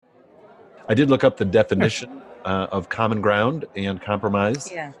I did look up the definition of common ground and compromise.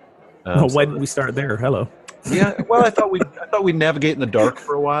 Yeah. Why didn't we start there? Hello. Yeah, well, I thought we'd navigate in the dark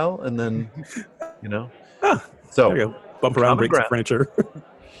for a while, and then, So there you go. Bump around, break some furniture.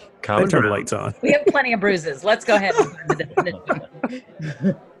 Common turn the ground. lights on. We have plenty of bruises. Let's go ahead and learn the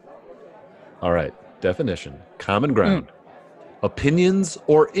definition. All right, definition. Common ground. Opinions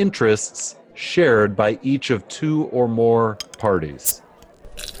or interests shared by each of two or more parties.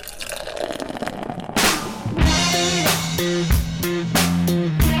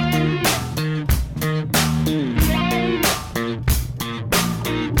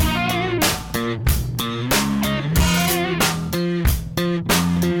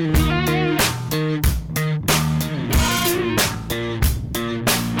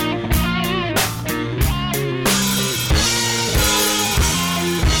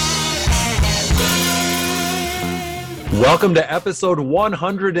 Welcome to episode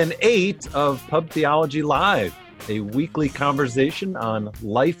 108 of Pub Theology Live, a weekly conversation on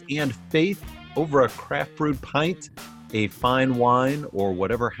life and faith over a craft brewed pint, a fine wine, or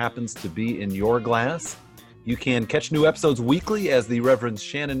whatever happens to be in your glass. You can catch new episodes weekly as the Reverends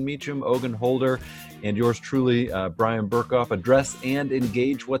Shannon Meacham, Ogun Holder, and yours truly, Brian Burkhoff, address and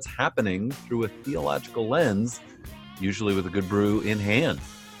engage what's happening through a theological lens, usually with a good brew in hand.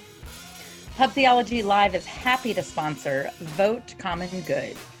 Pub Theology Live is happy to sponsor Vote Common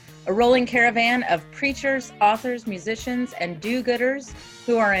Good, a rolling caravan of preachers, authors, musicians, and do-gooders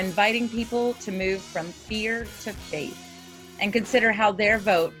who are inviting people to move from fear to faith and consider how their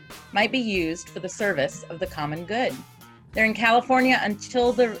vote might be used for the service of the common good. They're in California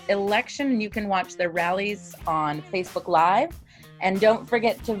until the election, and you can watch their rallies on Facebook Live. And don't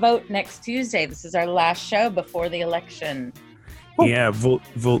forget to vote next Tuesday. This is our last show before the election. Yeah, vote.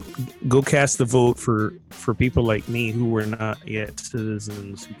 Go cast the vote for people like me who were not yet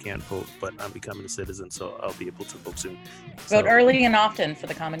citizens who can't vote, but I'm becoming a citizen, so I'll be able to vote soon. Vote early and often for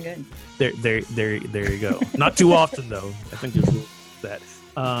the common good. There you go. Not too often though. I think there's rules for that.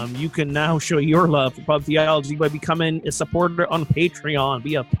 You can now show your love for Pub Theology by becoming a supporter on Patreon.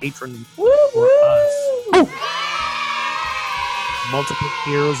 Be a patron for us. Multiple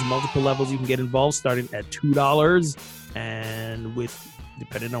tiers, multiple levels. You can get involved starting at $2. And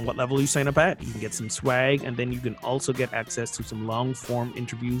depending on what level you sign up at, you can get some swag, and then you can also get access to some long form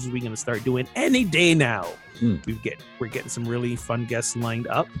interviews we're going to start doing any day now. We're getting some really fun guests lined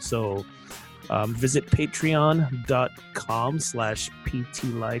up, so visit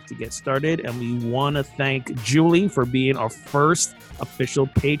patreon.com/PTLife to get started. And we want to thank Julie for being our first official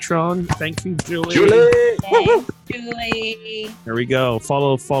patron. Thank you, Julie. Thanks, Julie. There we go.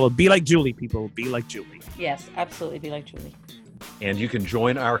 Follow. Be like Julie, people. Be like Julie. Yes, absolutely. Be like Julie. And you can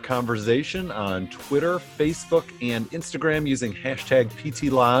join our conversation on Twitter, Facebook, and Instagram using hashtag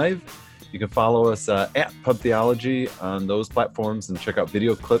PTLive. You can follow us at Pub Theology on those platforms and check out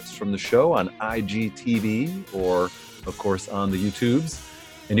video clips from the show on IGTV or, of course, on the YouTubes.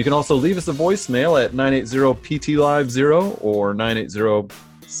 And you can also leave us a voicemail at 980-PT-LIVE-0 or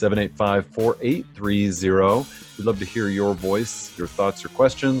 980-785-4830. We'd love to hear your voice, your thoughts, or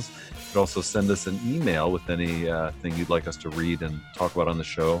questions. You could also send us an email with any thing you'd like us to read and talk about on the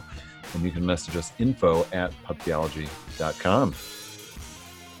show. And you can message us info@pubtheology.com.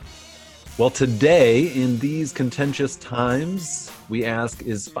 Well, today, in these contentious times, we ask,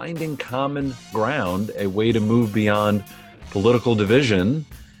 is finding common ground a way to move beyond political division?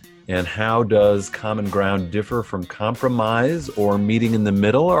 And how does common ground differ from compromise or meeting in the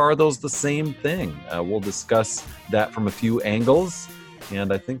middle? Or are those the same thing? We'll discuss that from a few angles.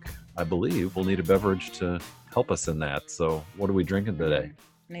 And I believe we'll need a beverage to help us in that. So what are we drinking today?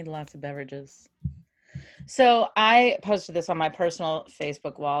 I need lots of beverages. So I posted this on my personal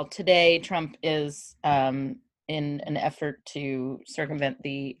Facebook wall. Today, Trump is in an effort to circumvent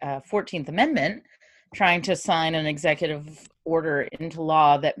the 14th Amendment, trying to sign an executive order into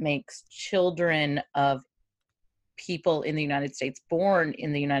law that makes children of people in the United States, born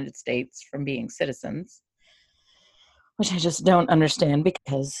in the United States, from being citizens, which I just don't understand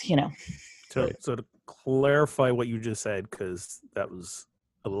because, So to clarify what you just said, because that was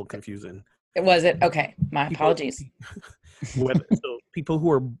a little confusing. Was it? Okay. My apologies. So people who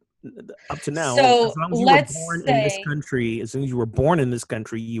are up to now, so as long as you were born in this country, as soon as you were born in this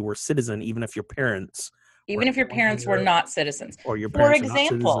country, you were a citizen, even if your parents were not citizens. Or your parents were not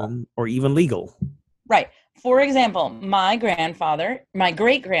citizen, or even legal. Right. For example, my great-grandfather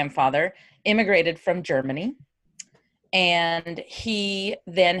immigrated from Germany, and he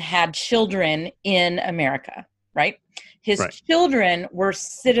then had children in America, right? His children were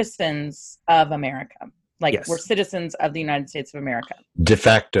citizens of America, were citizens of the United States of America. De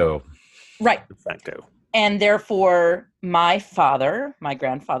facto. Right. De facto. And therefore, my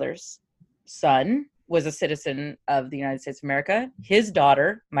grandfather's son, was a citizen of the United States of America. His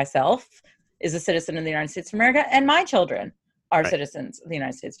daughter, myself, is a citizen of the United States of America. And my children are citizens of the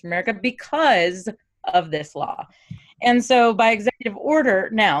United States of America because of this law. And so by executive order,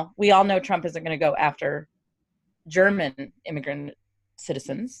 now, we all know Trump isn't going to go after German immigrant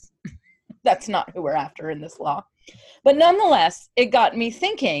citizens. That's not who we're after in this law. But nonetheless, it got me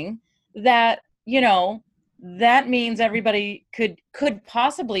thinking that, that means everybody could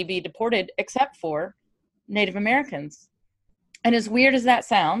possibly be deported except for Native Americans. And as weird as that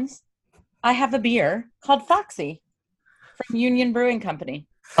sounds, I have a beer called Foxy from Union Brewing Company.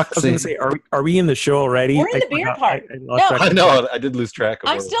 I was going to say, are we in the show already? We're in the beer part. I know. I did lose track of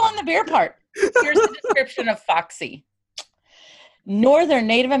it. I'm still in the beer part. Here's the description of Foxy. Northern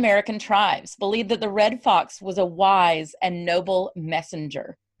Native American tribes believed that the red fox was a wise and noble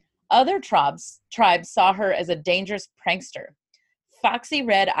messenger. Other tribes saw her as a dangerous prankster. Foxy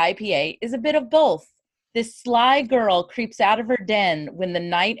Red IPA is a bit of both. This sly girl creeps out of her den when the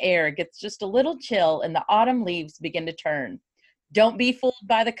night air gets just a little chill and the autumn leaves begin to turn. Don't be fooled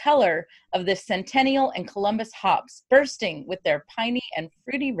by the color of this Centennial and Columbus hops bursting with their piney and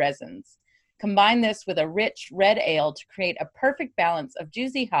fruity resins. Combine this with a rich red ale to create a perfect balance of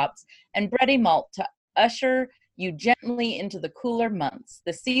juicy hops and bready malt to usher you gently into the cooler months.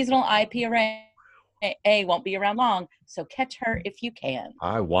 The seasonal IPA won't be around long, so catch her if you can.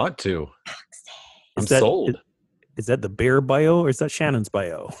 I want to. I'm sold. Is that the bear bio or is that Shannon's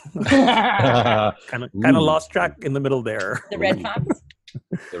bio? kind of lost track in the middle there. The Red Fox?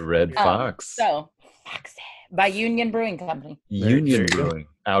 The Red Fox. So, Foxy by Union Brewing Company. Union Brewing.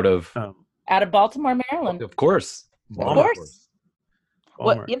 Out of Baltimore, Maryland. Of course. Of course.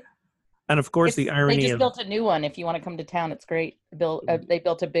 What? Yep. And of course, the irony they just built a new one. If you want to come to town, it's great. They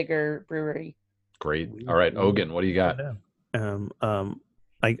built a bigger brewery. Great. All right, Ogun, what do you got?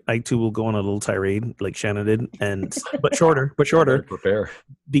 I too will go on a little tirade like Shannon did, but shorter. Prepare.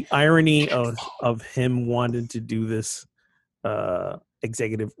 The irony of him wanting to do this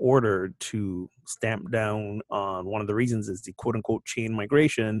executive order to stamp down on one of the reasons is the quote unquote chain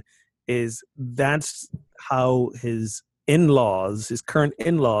migration. That's how his current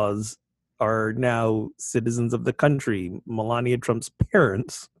in-laws are now citizens of the country. Melania Trump's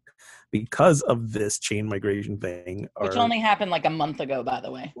parents, because of this chain migration thing, which only happened like a month ago, by the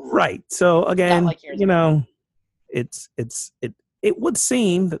way. Right. So again, like it would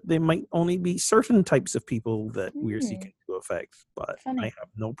seem that there might only be certain types of people that we're seeking to affect, but I have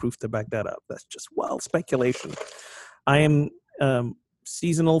no proof to back that up. That's just wild speculation. I am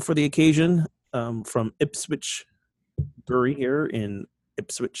seasonal for the occasion from Ipswich Brewery here in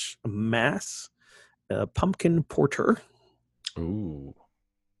Ipswich, Mass. Pumpkin porter. Ooh.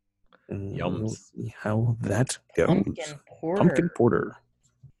 We'll see how that goes. Pumpkin porter.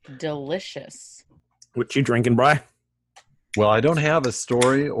 Delicious. What you drinking, Bri? Well, I don't have a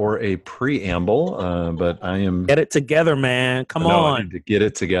story or a preamble, but I am... Get it together, man. Come on. I need to get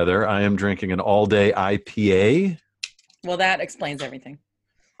it together. I am drinking an all-day IPA. Well, that explains everything.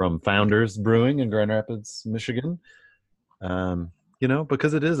 From Founders Brewing in Grand Rapids, Michigan.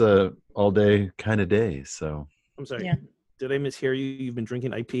 Because it is a all-day kind of day, so... I'm sorry. Yeah. Did I mishear you? You've been drinking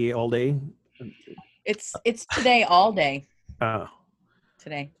IPA all day? It's today all day. Oh.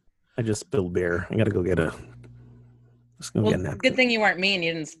 Today. I just spilled beer. I got to go get a... Good thing you weren't me and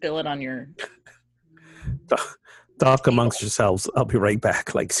you didn't spill it on your... Talk amongst yourselves. I'll be right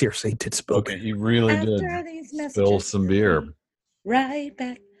back. Like, seriously, did spill. Okay, you really did spill some beer. Right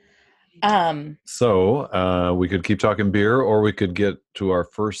back. So we could keep talking beer, or we could get to our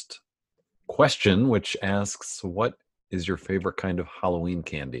first question, which asks, what is your favorite kind of Halloween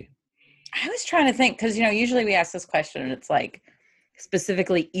candy? I was trying to think, because, usually we ask this question and it's like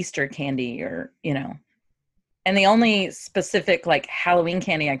specifically Easter candy or, and the only specific like Halloween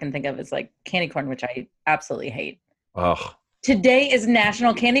candy I can think of is like candy corn, which I absolutely hate. Ugh. Today is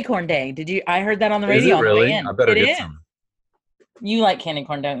National Candy Corn Day. I heard that on the radio. Is it really? I better get some. You like candy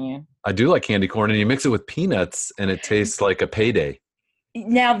corn, don't you? I do like candy corn, and you mix it with peanuts and it tastes like a payday.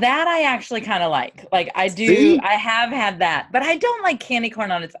 Now that I actually kind of like I do. See? I have had that, but I don't like candy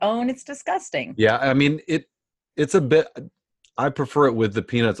corn on its own. It's disgusting. Yeah. I mean, it's a bit, I prefer it with the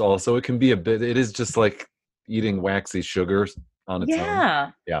peanuts also. It can be it is just like eating waxy sugars on its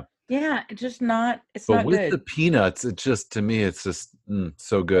own. Yeah. It's just not, it's but not with good. The peanuts, to me, it's just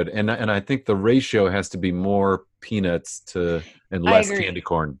so good. And I think the ratio has to be more peanuts and less candy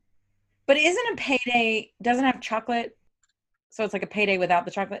corn. But isn't a payday, doesn't have chocolate? So it's like a payday without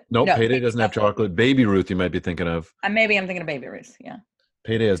the chocolate? Nope, no, payday doesn't have chocolate. Baby Ruth, you might be thinking of. Maybe I'm thinking of Baby Ruth, yeah.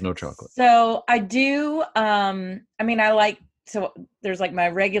 Payday has no chocolate. So I do. I mean, I like. So there's like my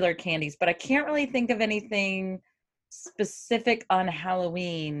regular candies, but I can't really think of anything specific on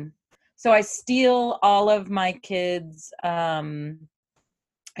Halloween. So I steal all of my kids.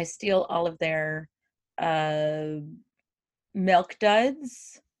 I steal all of their Milk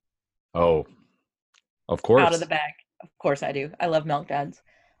Duds Oh, of course. out of the bag. Of course I do. I love Milk Duds.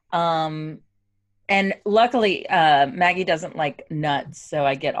 And luckily, Maggie doesn't like nuts, so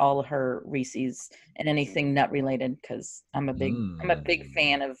I get all her Reese's and anything nut related because I'm a big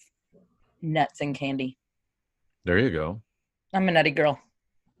fan of nuts and candy. There you go. I'm a nutty girl.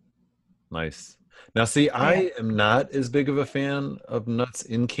 Nice. Now, see, I am not as big of a fan of nuts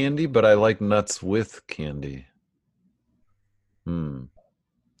in candy, but I like nuts with candy.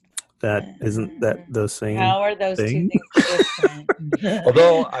 That isn't that the same. How are those thing? two things different?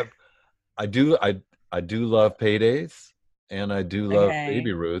 Although I do love Paydays, and I do love Okay.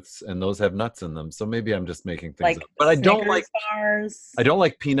 Baby Ruths, and those have nuts in them. So maybe I'm just making things Like up. But I don't Snickers like bars. I don't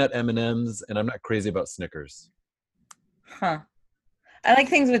like peanut M&Ms, and I'm not crazy about Snickers. Huh. I like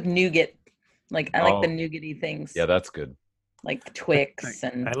things with nougat. Like I like the Oh. nougaty things. Yeah, that's good. Like Twix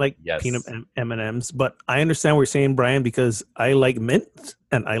and I like Yes. peanut M&Ms, but I understand what you're saying, Brian, because I like mint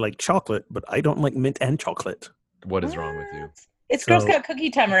and I like chocolate, but I don't like mint and chocolate. What is wrong with you? It's Girl So- Scout cookie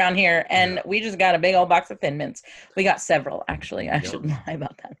time around here, and we just got a big old box of Thin Mints. We got several, actually. I should lie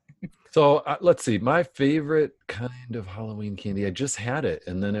about that. So let's see. My favorite kind of Halloween candy, I just had it,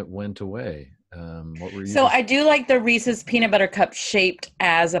 and then it went away. What were you? So I do like the Reese's peanut butter cup shaped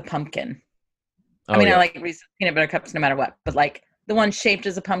as a pumpkin. I mean, I like Reese's peanut butter cups no matter what, but like the one shaped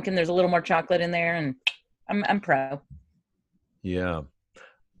as a pumpkin, there's a little more chocolate in there, and I'm pro. Yeah.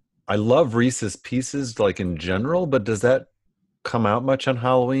 I love Reese's Pieces, like in general, but does that come out much on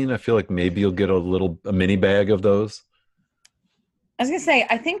Halloween? I feel like maybe you'll get a mini bag of those. I was gonna say,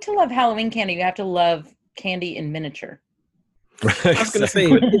 I think to love Halloween candy, you have to love candy in miniature. I was going to say,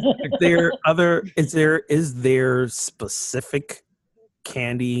 is there specific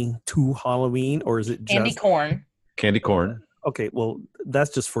candy to Halloween, or is it just Candy corn. Candy corn. Okay, well, that's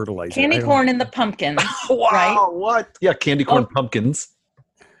just fertilizer. Candy corn in the pumpkins, right? What? Yeah, candy corn pumpkins.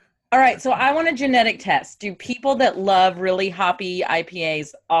 All right, so I want a genetic test. Do people that love really hoppy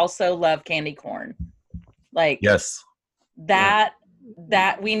IPAs also love candy corn? Like Yes. that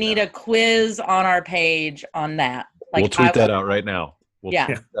we need a quiz on our page on that. Like We'll tweet that out right now. We'll Yeah.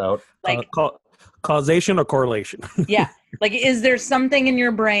 tweet it out. Like causation or correlation? yeah. Like is there something in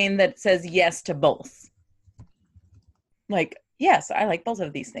your brain that says yes to both? Like, yes, I like both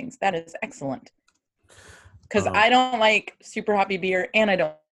of these things. That is excellent. Because I don't like super hoppy beer and I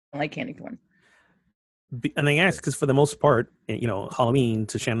don't like candy corn. And I ask because for the most part, Halloween,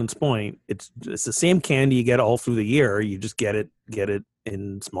 to Shannon's point, it's the same candy you get all through the year. You just get it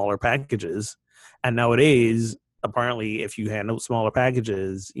in smaller packages. And nowadays, apparently, if you hand out smaller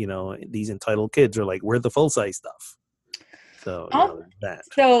packages, these entitled kids are like, "Where's the full size stuff?" So that.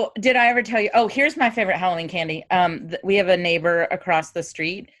 So did I ever tell you? Oh, here's my favorite Halloween candy. We have a neighbor across the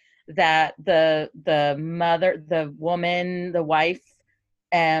street that the mother, the woman, the wife,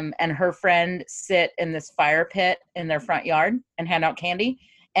 and her friend sit in this fire pit in their front yard and hand out candy.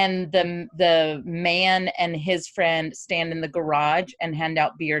 And the man and his friend stand in the garage and hand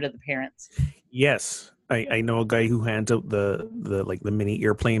out beer to the parents. Yes, I know a guy who hands out the mini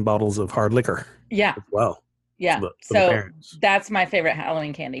airplane bottles of hard liquor. Yeah. As well. Yeah. For the So parents. that's my favorite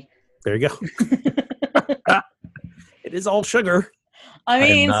Halloween candy. There you go. It is all sugar. I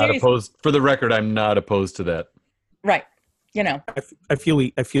mean, not seriously. opposed. For the record, I'm not opposed to that. Right. I feel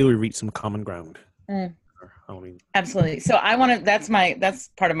we reached some common ground. for Halloween. Absolutely. So I want to, that's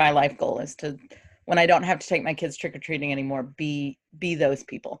part of my life goal is to, when I don't have to take my kids trick-or-treating anymore, be those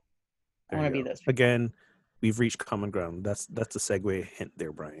people. I want to be those people. Again, we've reached common ground. That's a segue hint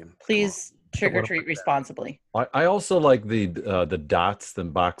there, Brian. Please trick-or-treat responsibly. I also like the dots, the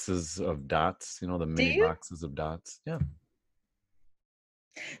boxes of dots, the mini you? boxes of dots. Yeah.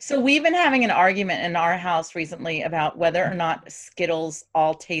 So we've been having an argument in our house recently about whether or not Skittles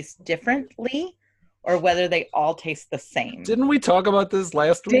all taste differently or whether they all taste the same. Didn't we talk about this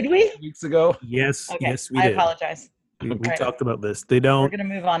last week? Did we? 2 weeks ago? Yes, Okay. yes, we I did. apologize. We Okay. talked about this. They We're don't. going to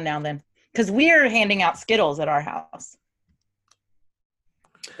move on now then. Because we're handing out Skittles at our house.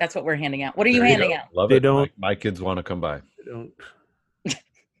 That's what we're handing out. What are you There handing go. out? Love They it. don't- My kids want to come by. They don't. They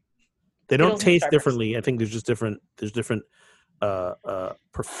Skittles don't and taste Starburst. differently. I think there's just different. There's different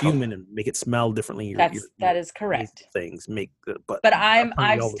perfume and make it smell differently. That is correct. Things make, but But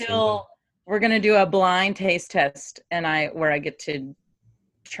probably all the same thing. we're going to do a blind taste test where I get to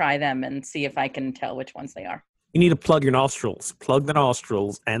try them and see if I can tell which ones they are. You need to plug your nostrils. Plug the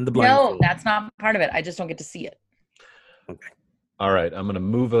nostrils and the No, blindfold. that's not part of it. I just don't get to see it. Okay. All right, I'm going to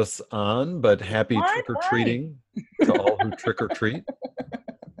move us on, but happy What? trick-or-treating to all who trick-or-treat.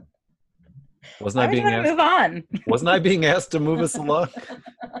 Why would you want to move on? Wasn't I being asked to move us along?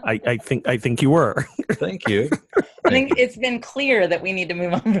 I think you were. Thank you. I think it's been clear that we need to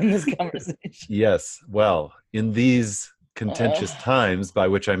move on from this conversation. Yes. Well, in these contentious times, by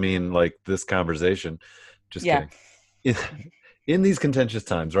which I mean like this conversation, just kidding. In these contentious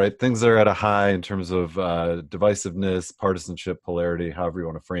times, right? Things are at a high in terms of divisiveness, partisanship, polarity, however you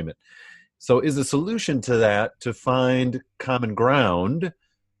want to frame it. So is a solution to that to find common ground?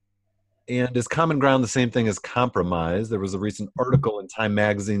 And is common ground the same thing as compromise? There was a recent article in Time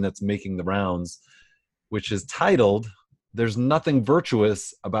Magazine that's making the rounds, which is titled, "There's Nothing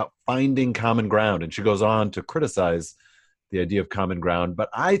Virtuous About Finding Common Ground." And she goes on to criticize the idea of common ground. But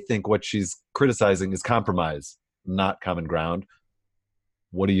I think what she's criticizing is compromise, not common ground.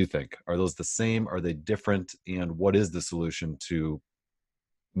 What do you think? Are those the same? Are they different? And what is the solution to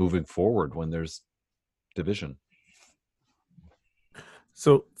moving forward when there's division?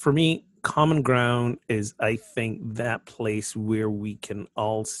 So for me, common ground is, I think, that place where we can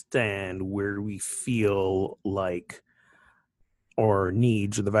all stand, where we feel like our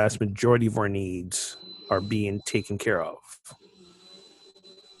needs, or the vast majority of our needs, are being taken care of,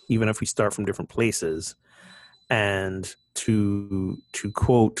 even if we start from different places. And to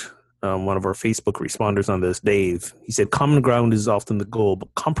quote one of our Facebook responders on this, Dave, he said, "Common ground is often the goal,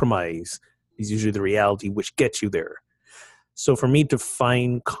 but compromise is usually the reality which gets you there." So for me to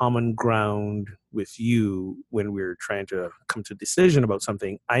find common ground with you when we're trying to come to a decision about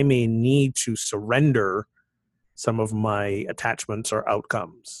something, I may need to surrender some of my attachments or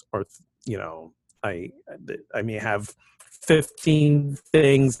outcomes, or, you know, I may have 15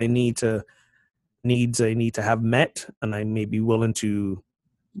 things needs I need to have met, and I may be willing to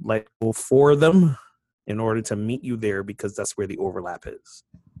let go 4 of them in order to meet you there, because that's where the overlap is.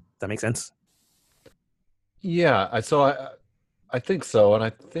 That make sense? Yeah, I think so, and I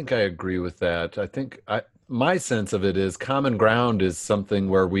think I agree with that. I think my sense of it is common ground is something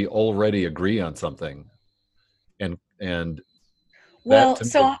where we already agree on something, and Well, that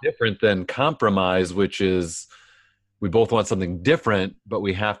to me is different than compromise, which is we both want something different, but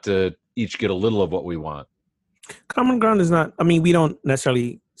we have to each get a little of what we want. Common ground is not, I mean, we don't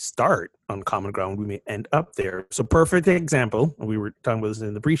necessarily start on common ground. We may end up there. So perfect example, we were talking about this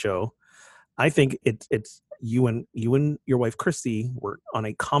in the pre-show. I think it's you and your wife, Christy, were on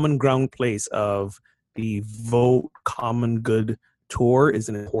a common ground place of the Vote Common Good tour is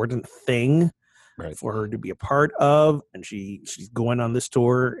an important thing, right, for her to be a part of. And she's going on this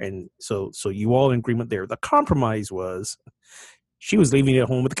tour. And so you all in agreement there. The compromise was she was leaving you at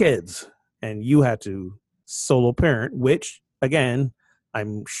home with the kids, and you had to solo parent, which, again,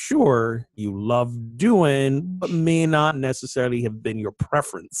 I'm sure you love doing, but may not necessarily have been your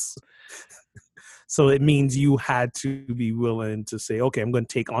preference. So it means you had to be willing to say, okay, I'm going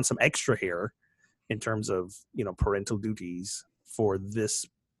to take on some extra here in terms of, you know, parental duties for this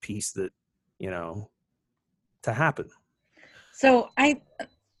piece that, you know, to happen. So I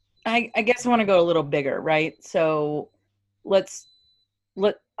guess I want to go a little bigger, right? So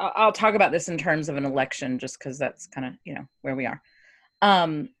I'll talk about this in terms of an election, just because that's kind of, you know, where we are.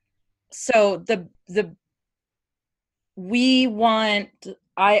 So we want,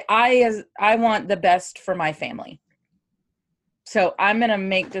 I want the best for my family. So I'm going to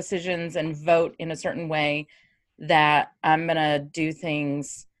make decisions and vote in a certain way that I'm going to do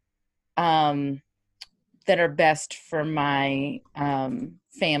things that are best for my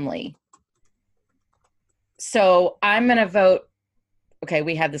family. So I'm going to vote. Okay,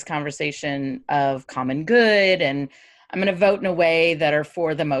 we had this conversation of common good, and I'm going to vote in a way that are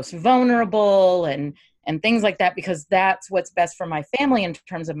for the most vulnerable and things like that, because that's what's best for my family in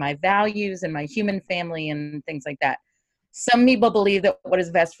terms of my values and my human family and things like that. Some people believe that what is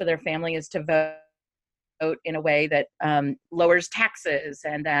best for their family is to vote in a way that lowers taxes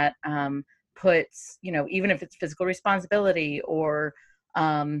and that puts, you know, even if it's fiscal responsibility or,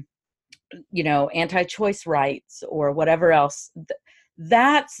 you know, anti-choice rights or whatever else.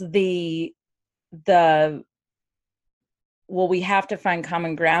 That's well, we have to find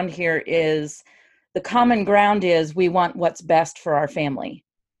common ground here. Is the common ground is we want what's best for our family.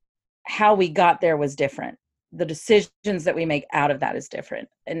 How we got there was different. The decisions that we make out of that is different.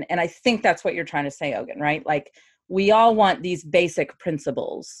 And I think that's what you're trying to say, Ogun, right? Like, we all want these basic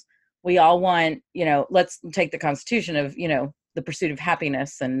principles. We all want, you know, let's take the Constitution of, you know, the pursuit of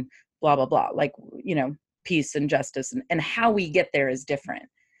happiness and blah, blah, blah, like, you know, peace and justice, and how we get there is different.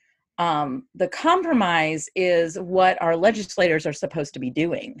 The compromise is what our legislators are supposed to be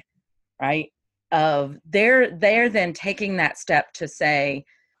doing, right? They're then taking that step to say,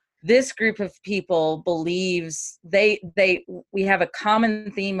 this group of people believes we have a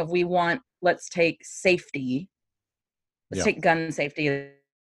common theme of let's take safety. Let's take gun safety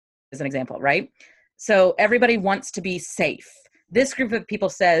as an example, right? So everybody wants to be safe. This group of people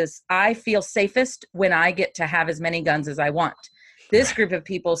says, I feel safest when I get to have as many guns as I want. This group of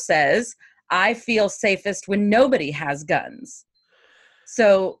people says, I feel safest when nobody has guns.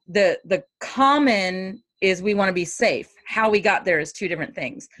 So the common is we want to be safe. How we got there is two different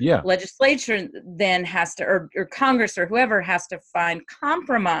things. Yeah. Legislature then has to, or Congress or whoever has to find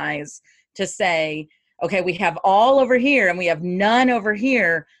compromise to say, okay, we have all over here and we have none over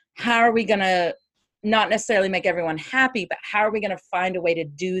here. How are we going to not necessarily make everyone happy, but how are we going to find a way to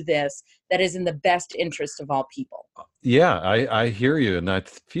do this that is in the best interest of all people? Yeah, I hear you. And I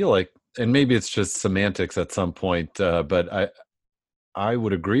feel like, and maybe it's just semantics at some point, but I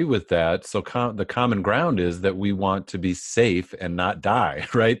would agree with that. So the common ground is that we want to be safe and not die,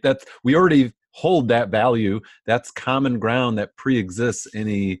 right? We already hold that value. That's common ground that pre-exists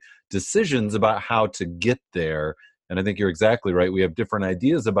any decisions about how to get there. And I think you're exactly right. We have different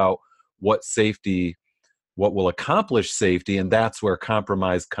ideas about what will accomplish safety, and that's where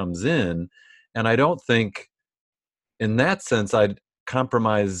compromise comes in. And I don't think, in that sense,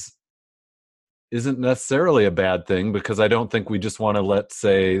 compromise isn't necessarily a bad thing, because I don't think we just want to let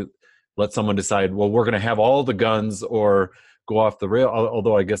someone decide, well, we're going to have all the guns or go off the rail,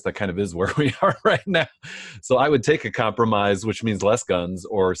 although I guess that kind of is where we are right now. So I would take a compromise, which means less guns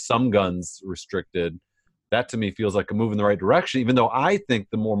or some guns restricted. That to me feels like a move in the right direction, even though I think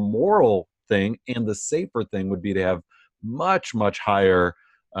the more moral thing and the safer thing would be to have much, much higher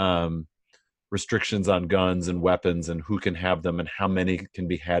restrictions on guns and weapons and who can have them and how many can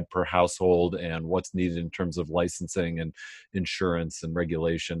be had per household and what's needed in terms of licensing and insurance and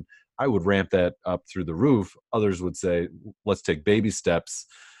regulation. I would ramp that up through the roof. Others would say, let's take baby steps.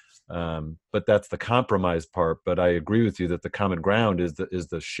 But that's the compromise part. But I agree with you that the common ground is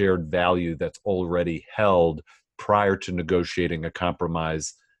the shared value that's already held prior to negotiating a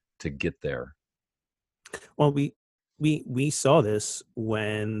compromise to get there. Well, we saw this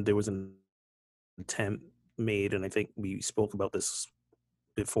when there was an attempt made, and I think we spoke about this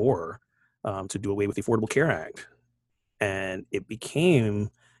before, to do away with the Affordable Care Act. And it became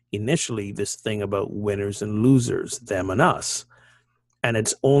initially this thing about winners and losers, them and us. And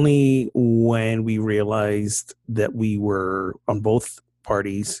it's only when we realized that we were on both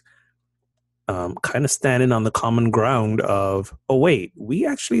parties kind of standing on the common ground of, oh, wait, we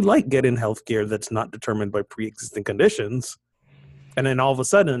actually like getting healthcare that's not determined by pre-existing conditions. And then all of a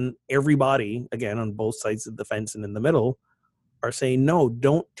sudden, everybody, again, on both sides of the fence and in the middle, are saying, no,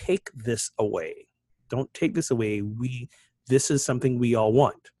 don't take this away. Don't take this away. This is something we all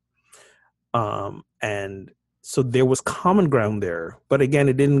want. And so there was common ground there, but again,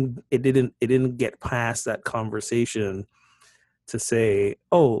 it didn't get past that conversation to say,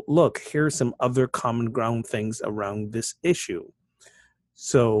 oh, look, here's some other common ground things around this issue.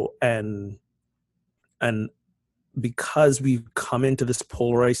 So, and because we've come into this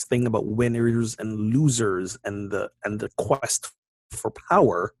polarized thing about winners and losers and the quest for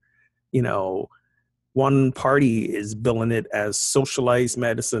power, one party is billing it as socialized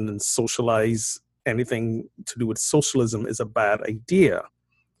medicine, and anything to do with socialism is a bad idea.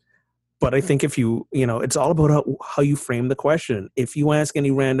 But I think if it's all about how you frame the question. If you ask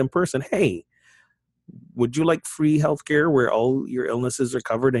any random person, hey, would you like free healthcare where all your illnesses are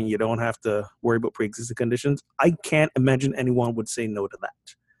covered and you don't have to worry about pre-existing conditions? I can't imagine anyone would say no to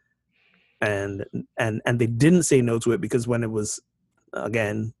that. And they didn't say no to it because when it was,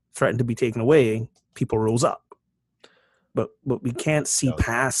 again, threatened to be taken away, people rose up. But we can't see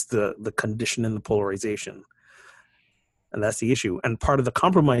past the condition and the polarization. And that's the issue. And part of the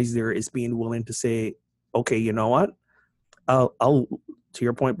compromise there is being willing to say, okay, you know what? I'll to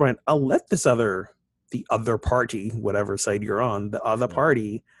your point, Brent, I'll let the other party, whatever side you're on, the other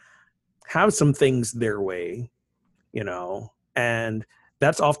party have some things their way, and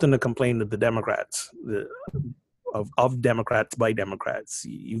that's often a complaint of the Democrats, of Democrats by Democrats.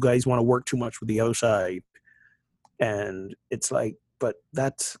 You guys want to work too much with the other side. And it's like, but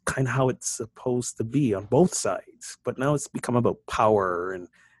that's kind of how it's supposed to be on both sides. But now it's become about power and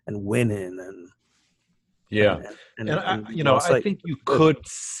winning and I think you could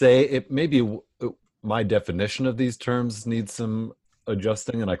say it. Maybe my definition of these terms needs some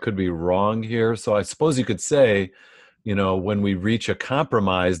adjusting, and I could be wrong here. So I suppose you could say when we reach a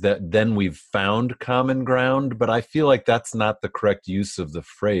compromise, that then we've found common ground. But I feel like that's not the correct use of the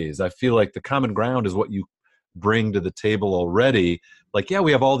phrase. I feel like the common ground is what you bring to the table already. Like, yeah,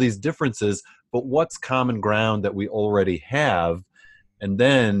 we have all these differences, but what's common ground that we already have? And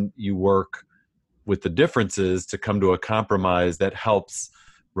then you work with the differences to come to a compromise that helps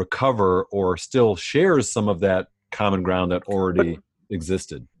recover or still shares some of that common ground that already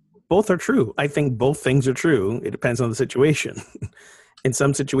existed. Both are true. I think both things are true. It depends on the situation. In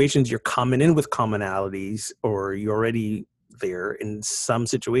some situations, you're coming in with commonalities, or you're already there. In some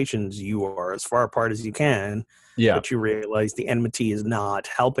situations, you are as far apart as you can, but you realize the enmity is not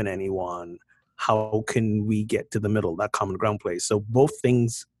helping anyone. How can we get to the middle, that common ground place? So both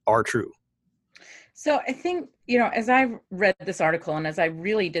things are true. So I think, as I read this article and as I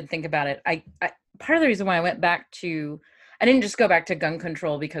really did think about it, I part of the reason why I went back to, I didn't just go back to gun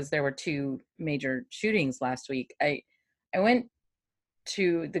control because there were 2 major shootings last week. I went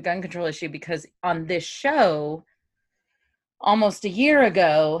to the gun control issue because on this show, almost a year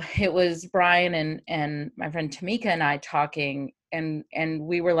ago, it was Brian and my friend Tamika and I talking, and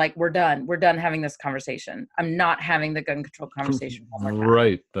we were like, we're done having this conversation. I'm not having the gun control conversation one more time.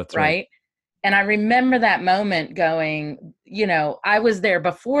 Right. That's right. And I remember that moment going, I was there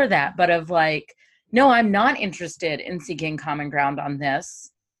before that, but of like, no, I'm not interested in seeking common ground on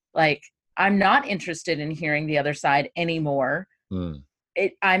this. Like, I'm not interested in hearing the other side anymore.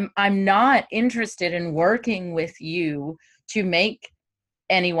 I'm not interested in working with you to make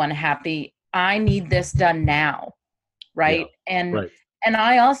anyone happy. I need this done now. Right. Yeah, and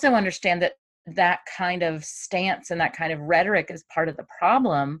I also understand that kind of stance and that kind of rhetoric is part of the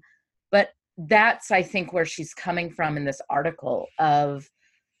problem. But that's, I think, where she's coming from in this article, of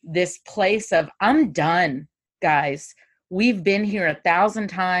this place of, I'm done, guys. We've been here 1,000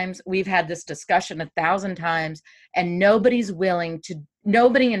 times. We've had this discussion 1,000 times, and nobody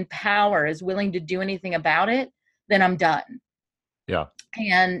in power is willing to do anything about it. Then I'm done. Yeah.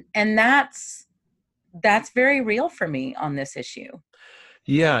 And that's very real for me on this issue.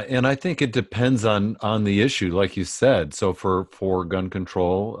 Yeah, and I think it depends on the issue, like you said. So for gun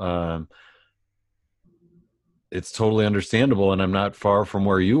control, it's totally understandable, and I'm not far from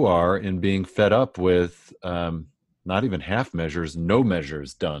where you are in being fed up with not even half measures, no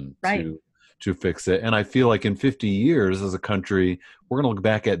measures done to fix it. And I feel like in 50 years as a country, we're going to look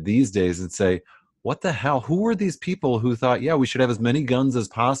back at these days and say, what the hell? Who were these people who thought, yeah, we should have as many guns as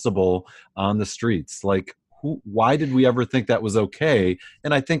possible on the streets? Like, why did we ever think that was okay?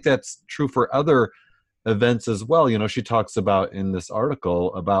 And I think that's true for other events as well. She talks about in this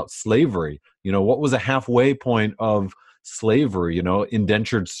article about slavery. What was a halfway point of slavery?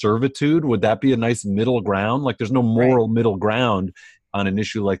 Indentured servitude. Would that be a nice middle ground? Like, there's no moral middle ground on an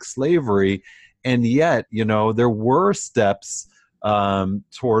issue like slavery. And yet, there were steps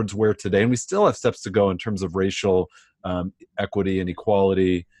towards where today, and we still have steps to go in terms of racial equity and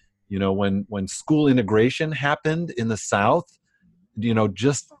equality. When school integration happened in the South,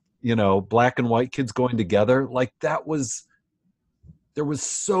 black and white kids going together, like there was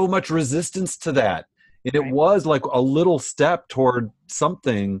so much resistance to that. And it was like a little step toward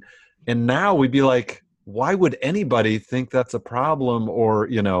something. And now we'd be like, why would anybody think that's a problem? Or,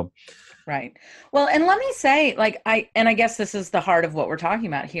 Right. Well, and let me say, I guess this is the heart of what we're talking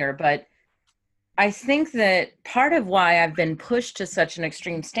about here, but I think that part of why I've been pushed to such an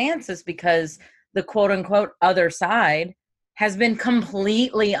extreme stance is because the quote unquote other side has been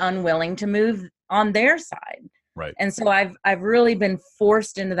completely unwilling to move on their side. Right. And so I've really been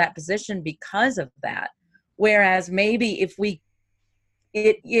forced into that position because of that. Whereas maybe if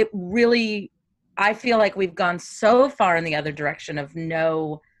it really, I feel like we've gone so far in the other direction of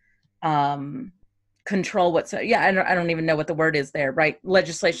no control whatsoever. Yeah, I don't even know what the word is there, right?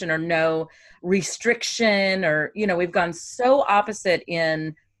 Legislation or no restriction, or, we've gone so opposite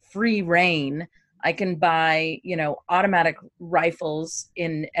in free reign. I can buy, automatic rifles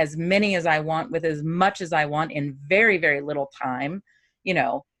in as many as I want with as much as I want in very, very little time,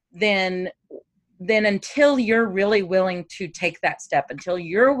 then until you're really willing to take that step, until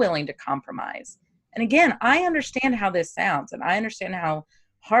you're willing to compromise. And again, I understand how this sounds, and I understand how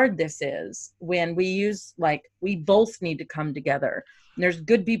hard this is when we both need to come together. And there's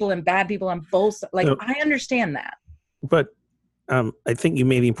good people and bad people on both. I understand that. But I think you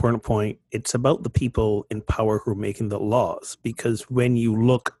made the important point. It's about the people in power who are making the laws, because when you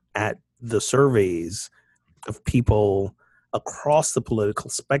look at the surveys of people across the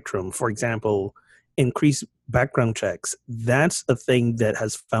political spectrum, for example, increased background checks, that's a thing that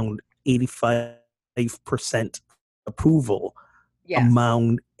has found 85% approval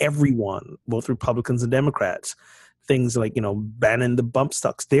among everyone, both Republicans and Democrats. things like, banning the bump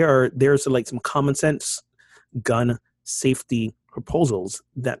stocks. There's like some common sense gun safety proposals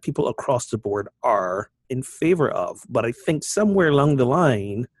that people across the board are in favor of. But I think somewhere along the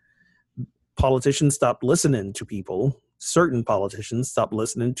line, politicians stopped listening to people. Certain politicians stopped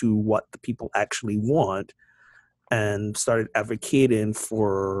listening to what the people actually want and started advocating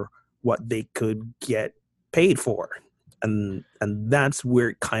for what they could get paid for. And that's where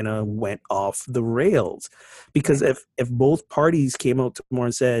it kind of went off the rails. Because if both parties came out tomorrow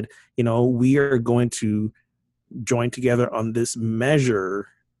and said, we are going to join together on this measure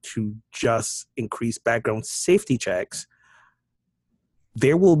to just increase background safety checks,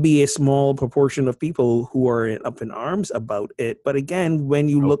 there will be a small proportion of people who are up in arms about it. But again, when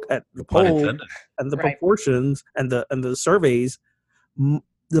you look at the poll and the proportions and the surveys,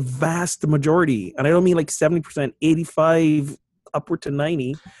 the vast majority, and I don't mean like 70%, 85, upward to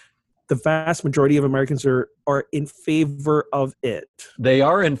 90, the vast majority of Americans are in favor of it. They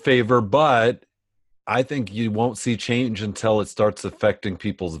are in favor, but I think you won't see change until it starts affecting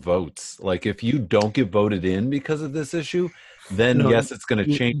people's votes. Like if you don't get voted in because of this issue, then yes, it's going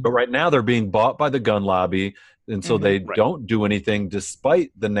to change. But right now they're being bought by the gun lobby. And so they don't do anything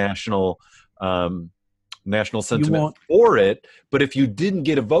despite the national sentiment for it. But if you didn't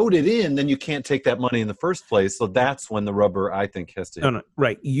get voted in, then you can't take that money in the first place. So that's when the rubber, I think, has to hit. No,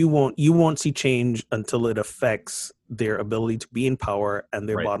 right. You won't see change until it affects their ability to be in power and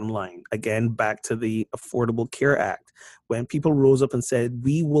their bottom line. Again, back to the Affordable Care Act. When people rose up and said,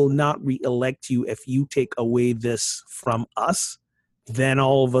 we will not re-elect you if you take away this from us, then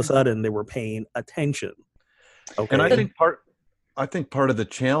all of a sudden they were paying attention. Okay. And I think part of the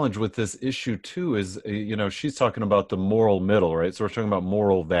challenge with this issue too is, she's talking about the moral middle, right? So we're talking about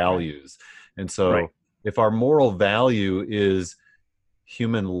moral values. And so if our moral value is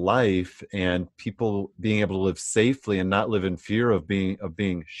human life and people being able to live safely and not live in fear of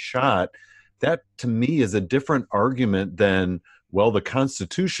being shot, that to me is a different argument than, well, the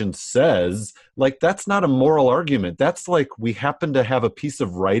Constitution says. Like, that's not a moral argument. That's like, we happen to have a piece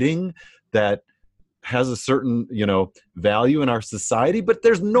of writing that has a certain, value in our society, but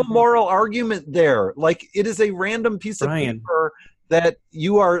there's no moral argument there. Like, it is a random piece of paper that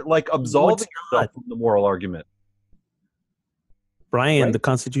you are like absolving yourself from the moral argument. Brian, the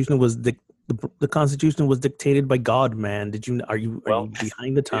Constitution was the Constitution was dictated by God, man. Are you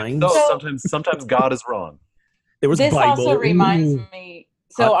behind the times? So sometimes God is wrong. There was this Bible. Also reminds me.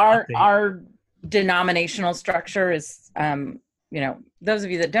 So our denominational structure is, those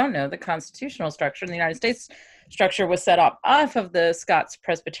of you that don't know, the constitutional structure in the United States structure was set up off of the Scots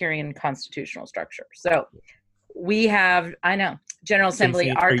Presbyterian constitutional structure. So we have, General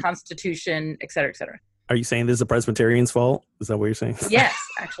Assembly, our Constitution, et cetera, et cetera. Are you saying this is the Presbyterians' fault? Is that what you're saying? Yes,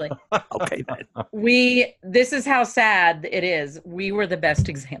 actually. Okay. Then. This is how sad it is. We were the best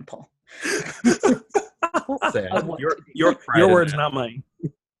example. Your words, not mine.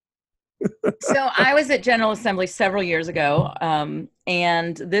 So I was at General Assembly several years ago,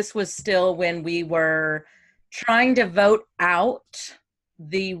 and this was still when we were trying to vote out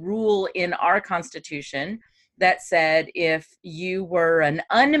the rule in our Constitution that said if you were an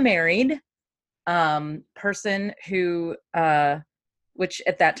unmarried person who, which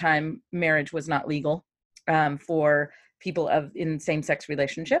at that time marriage was not legal for people in same-sex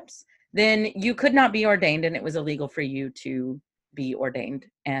relationships, then you could not be ordained, and it was illegal for you to be ordained.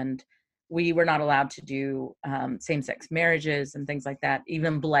 And we were not allowed to do same-sex marriages and things like that,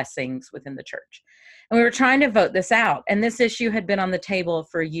 even blessings within the church. And we were trying to vote this out. And this issue had been on the table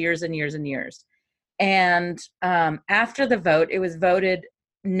for years and years and years. And after the vote, it was voted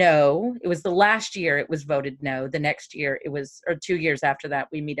no. It was the last year it was voted no. The next year it was, or 2 years after that,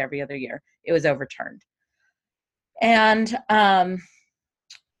 we meet every other year, it was overturned. And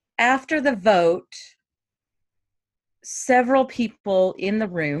after the vote, several people in the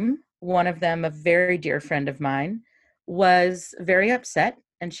room, one of them, a very dear friend of mine, was very upset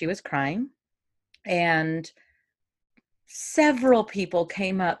and she was crying. And several people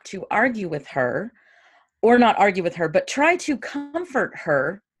came up to argue with her, or not argue with her, but try to comfort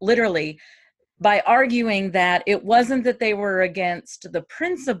her, literally, by arguing that it wasn't that they were against the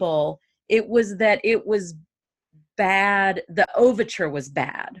principle, it was that it was bad, the overture was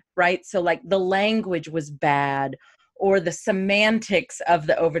bad, right? So like the language was bad, or the semantics of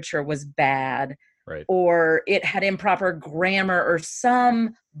the overture was bad, right? Or it had improper grammar or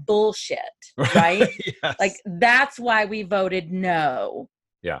some bullshit, right? Yes. Like that's why we voted no.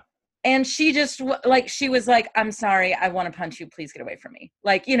 Yeah. And she just she was like, I'm sorry, I want to punch you. Please get away from me.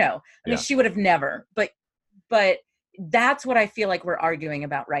 Like, I mean, she would have never, but that's what I feel like we're arguing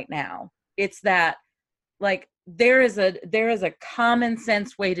about right now. It's that like there is a common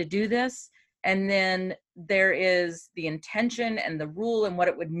sense way to do this, and then there is the intention and the rule and what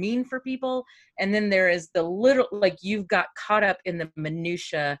it would mean for people, and then there is the little, like, you've got caught up in the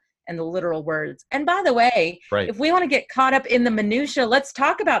minutia and the literal words. And by the way, Right. if we want to get caught up in the minutia, let's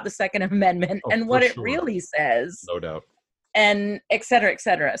talk about the Second Amendment and what it really says, No doubt. and et cetera, et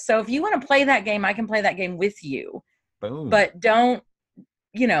cetera. So if you want to play that game, I can play that game with you. Boom. But don't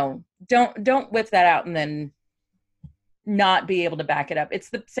whip that out and then not be able to back it up. It's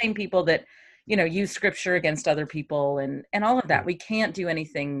the same people that, use scripture against other people and all of that. We can't do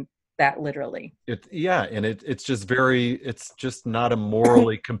anything that literally. It's just not a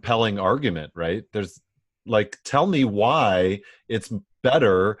morally compelling argument, right? There's like, tell me why it's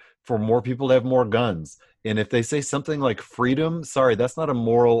better for more people to have more guns. And if they say something like freedom, sorry, that's not a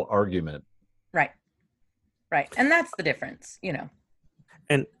moral argument. Right. And that's the difference,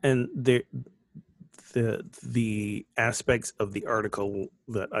 And the aspects of the article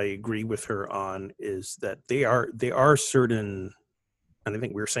that I agree with her on is that they are certain, and I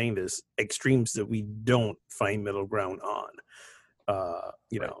think we were saying this, extremes that we don't find middle ground on.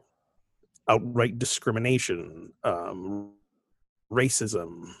 Outright discrimination,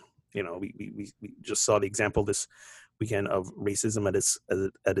 racism. We just saw the example this weekend of racism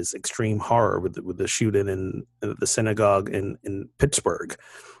at its extreme horror with the shooting in the synagogue in Pittsburgh.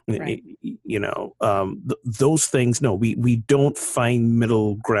 Right. Those things. No, we don't find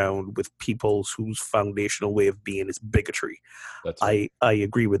middle ground with people whose foundational way of being is bigotry. That's right. I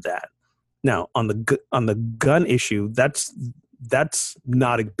agree with that. Now on the gun issue, that's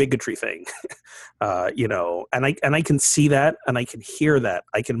not a bigotry thing, and I can see that, and I can hear that.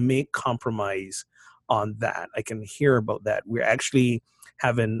 I can make compromise on that. I can hear about that. We're actually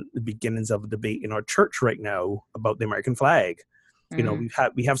having the beginnings of a debate in our church right now about the American flag. Mm-hmm.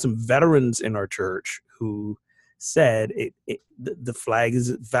 We have some veterans in our church who said the flag is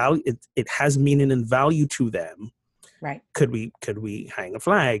value. It has meaning and value to them. Right. Could we hang a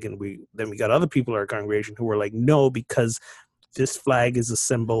flag? And we got other people in our congregation who were like, no, because this flag is a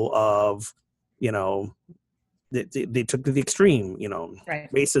symbol of, they took to the extreme, right,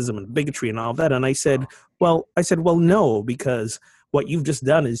 racism and bigotry and all of that. And I said, well, no, because what you've just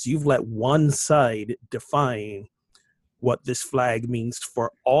done is you've let one side define what this flag means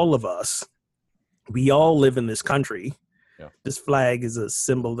for all of us. We all live in this country. Yeah. This flag is a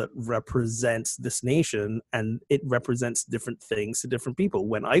symbol that represents this nation, and it represents different things to different people.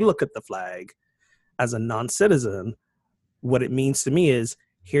 When I look at the flag as a non-citizen, what it means to me is,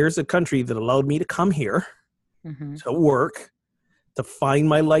 here's a country that allowed me to come here, mm-hmm, to work, to find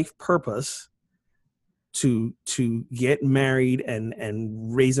my life purpose, to get married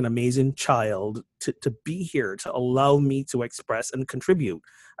and raise an amazing child, to be here, to allow me to express and contribute.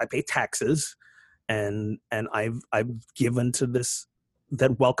 I pay taxes, and I've given to this,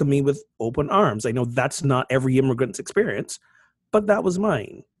 that welcome me with open arms. I know that's not every immigrant's experience, but that was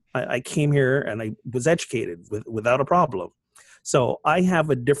mine. I came here and I was educated without a problem. So I have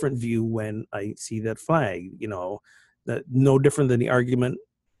a different view when I see that flag, that no different than the argument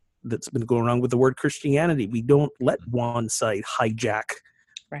that's been going on with the word Christianity. We don't let one side hijack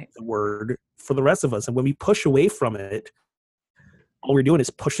the word for the rest of us. And when we push away from it, all we're doing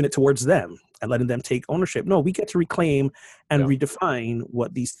is pushing it towards them and letting them take ownership. No, we get to reclaim and redefine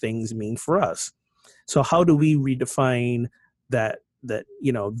what these things mean for us. So how do we redefine that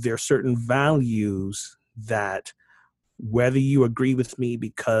there are certain values that, whether you agree with me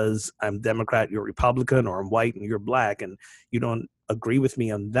because I'm Democrat, you're Republican, or I'm white and you're black, and you don't agree with me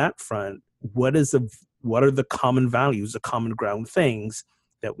on that front, what are the common values, the common ground things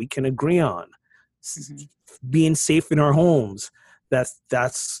that we can agree on? Mm-hmm. Being safe in our homes, that's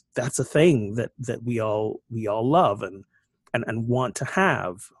a thing that we all love and want to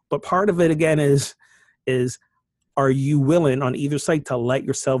have. But part of it again is are you willing on either side to let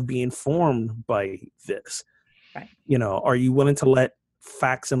yourself be informed by this? Right. Are you willing to let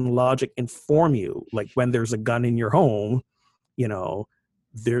facts and logic inform you? Like when there's a gun in your home,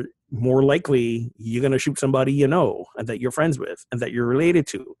 they're more likely you're going to shoot somebody and that you're friends with and that you're related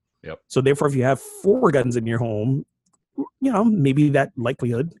to. Yep. So therefore, if you have 4 guns in your home, maybe that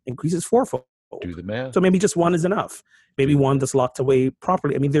likelihood increases 4-fold. Do the math. So maybe just 1 is enough. Maybe 1 that's locked away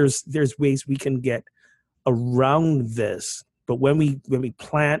properly. I mean, there's ways we can get around this. But when we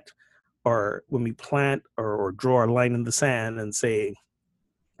plant or draw our line in the sand and say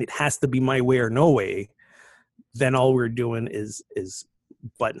it has to be my way or no way, then all we're doing is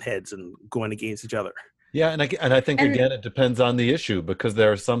butting heads and going against each other. Yeah, and I think again it depends on the issue, because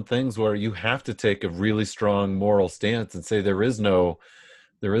there are some things where you have to take a really strong moral stance and say there is no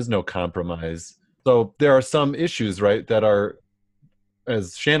compromise. So there are some issues, right, that are,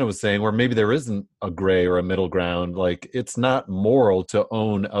 as Shannon was saying, where maybe there isn't a gray or a middle ground. Like, it's not moral to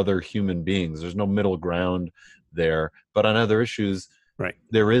own other human beings. There's no middle ground there. But on other issues, Right.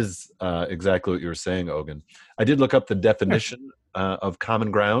 there is exactly what you were saying, Ogun. I did look up the definition of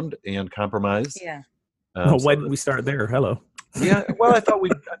common ground and compromise. Yeah. Why didn't we start there? Hello. Yeah. Well, I thought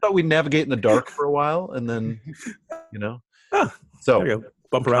we'd navigate in the dark for a while, and then, So There you go.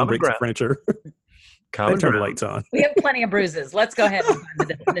 Bump around, break some furniture. common Turn the ground. lights on. We have plenty of bruises. Let's go ahead and find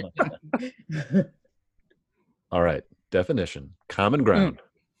the definition. All right. Definition. Common ground.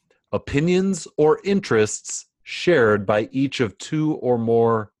 Opinions or interests shared by each of two or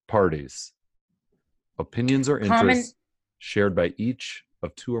more parties. Opinions or interests shared by each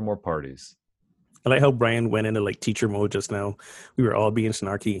of two or more parties. I like how Brian went into like teacher mode just now. We were all being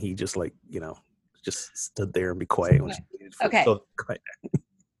snarky. He just like, just stood there and be quiet. Okay. So,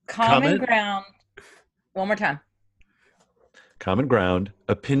 Common ground. One more time. common ground.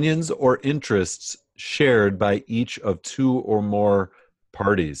 Opinions or interests shared by each of two or more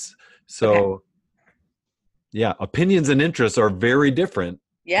parties. So, yeah, opinions and interests are very different.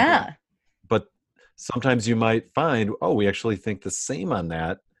 Yeah. But sometimes you might find, we actually think the same on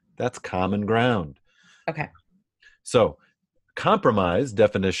that. That's common ground. Okay. So, compromise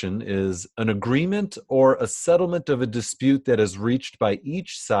definition is an agreement or a settlement of a dispute that is reached by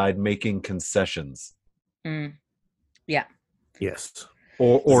each side making concessions. Yeah. Yes.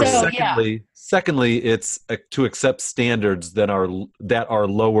 Or So, secondly, it's to accept standards that are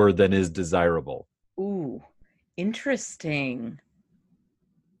lower than is desirable. Ooh, interesting.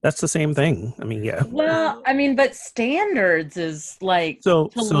 That's the same thing. I mean, yeah. Well, I mean, but standards is like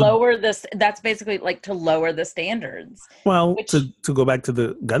lower this. That's basically like to lower the standards. Well, to go back to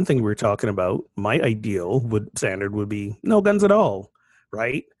the gun thing we were talking about, my ideal standard would be no guns at all,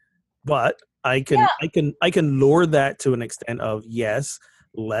 right? But I can lower that to an extent of, yes,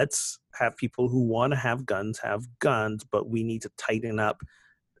 let's have people who want to have guns, but we need to tighten up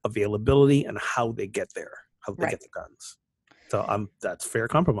availability and how they get there, how they get the guns. So that's fair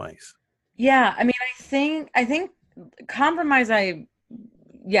compromise. Yeah, I mean, I think compromise. I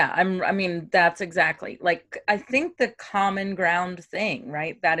mean, that's exactly like I think the common ground thing,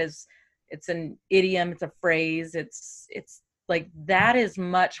 right? It's an idiom, it's a phrase, it's like that is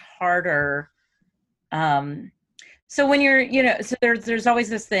much harder. So when you're, so there's always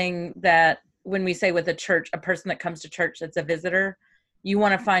this thing that when we say with a person that comes to church that's a visitor, you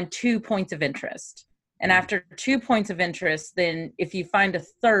want to find 2 points of interest. And after 2 points of interest, then if you find a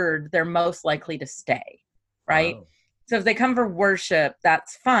third, they're most likely to stay, right? Wow. So if they come for worship,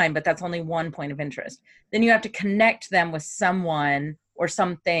 that's fine, but that's only 1 point of interest. Then you have to connect them with someone or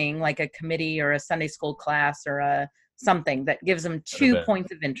something like a committee or a Sunday school class or something that gives them 2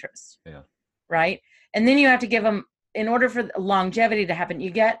 points of interest, right? And then you have to give them, in order for longevity to happen, you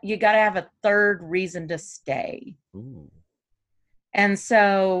got to have a third reason to stay. Ooh. And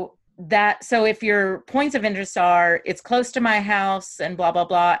so if your points of interest are, it's close to my house and blah, blah,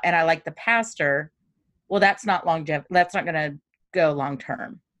 blah, and I like the pastor, well, that's not longevity. That's not going to go long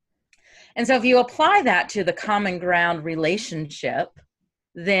term. And so if you apply that to the common ground relationship,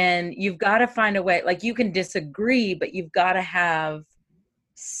 then you've got to find a way, like you can disagree, but you've got to have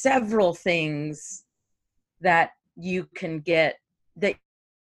several things that you can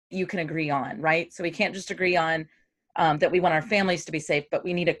agree on, right? So we can't just agree on that we want our families to be safe, but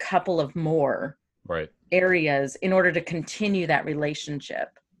we need a couple of more areas in order to continue that relationship.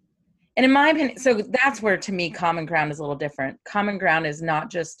 And in my opinion, so that's where, to me, common ground is a little different. Common ground is not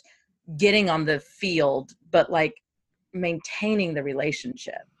just getting on the field, but like maintaining the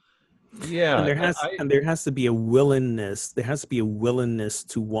relationship. Yeah. And there has to be a willingness. There has to be a willingness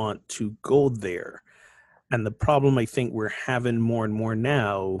to want to go there. And the problem I think we're having more and more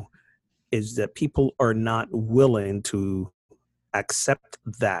now is that people are not willing to accept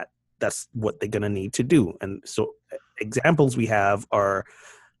that that's what they're going to need to do. And so examples we have are,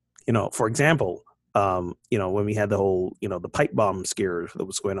 for example, when we had the whole, the pipe bomb scare that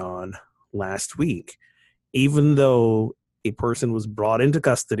was going on last week, even though a person was brought into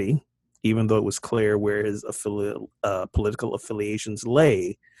custody, even though it was clear where his political affiliations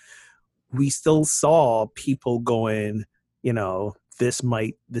lay, we still saw people going, this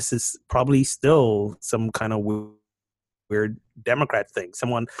is probably still some kind of weird Democrat thing.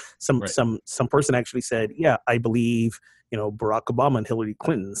 Some person actually said, yeah, I believe, Barack Obama and Hillary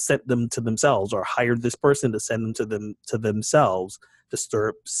Clinton sent them to themselves or hired this person to send them to themselves to stir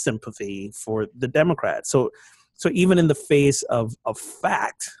up sympathy for the Democrats. So even in the face of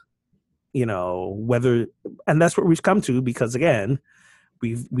fact, and that's what we've come to, because again,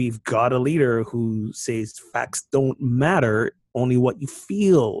 we've got a leader who says facts don't matter, only what you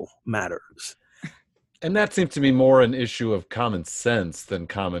feel matters. And that seems to me more an issue of common sense than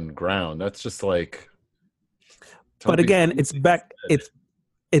common ground. That's just like. But again, it's back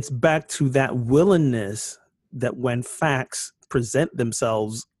to that willingness that when facts present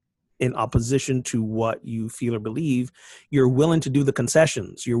themselves in opposition to what you feel or believe, you're willing to do the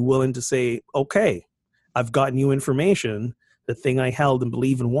concessions. You're willing to say, okay, I've gotten you information. The thing I held and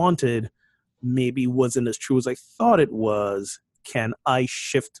believed and wanted maybe wasn't as true as I thought it was. Can I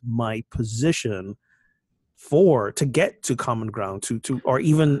shift my position to get to common ground, to or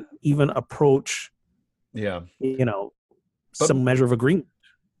even approach, some measure of agreement?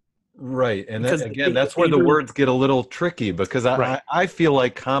 Right. And again, that's where the words get a little tricky, because I feel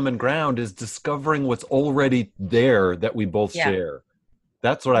like common ground is discovering what's already there that we both share.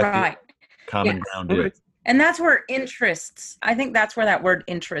 That's what I feel common ground is. And that's where I think that's where that word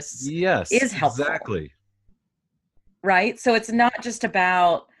interests is helpful. Exactly. Right. So it's not just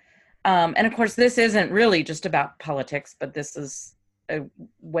about, and of course, this isn't really just about politics, but this is a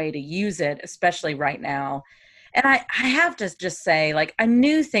way to use it, especially right now. And I have to just say, like, I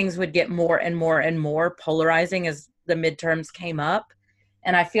knew things would get more and more and more polarizing as the midterms came up.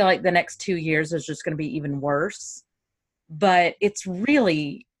 And I feel like the next 2 years is just going to be even worse. But it's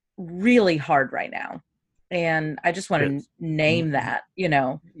really, really hard right now. And I just want to name that,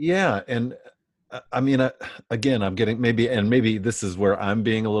 Yeah. And I mean, again, I'm getting maybe this is where I'm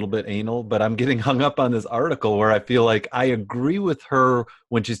being a little bit anal, but I'm getting hung up on this article where I feel like I agree with her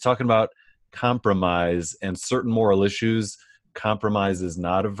when she's talking about compromise and certain moral issues. Compromise is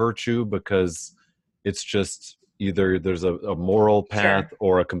not a virtue, because it's just either there's a moral path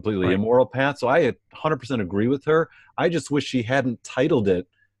or a completely immoral path. So I 100% agree with her. I just wish she hadn't titled it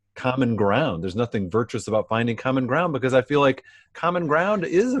common ground. There's nothing virtuous about finding common ground, because I feel like common ground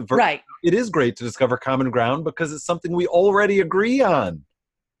is a virtue. It is great to discover common ground because it's something we already agree on.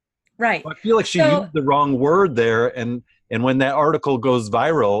 Right. I feel like she used the wrong word there. And when that article goes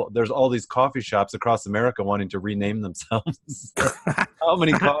viral, there's all these coffee shops across America wanting to rename themselves. How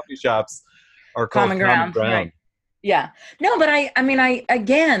many coffee shops are called Common Ground? Right. Yeah. No, but I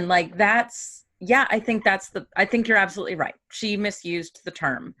again, like I think you're absolutely right. She misused the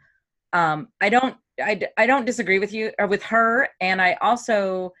term. I don't disagree with you or with her. And I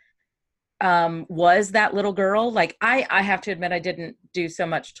also was that little girl. Like I have to admit, I didn't do so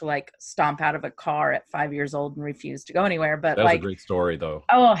much to like stomp out of a car at 5 years old and refuse to go anywhere. But that was a great story though.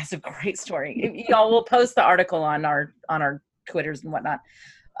 Oh, it's a great story. Y'all will post the article on our Twitters and whatnot.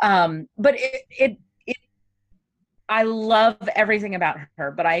 But I love everything about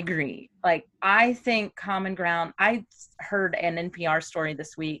her, but I agree. Like, I think common ground, I heard an NPR story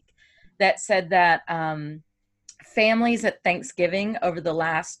this week that said that families at Thanksgiving over the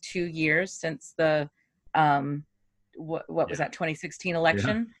last 2 years since the, what was that, 2016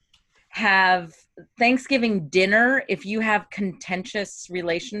 election, have Thanksgiving dinner. If you have contentious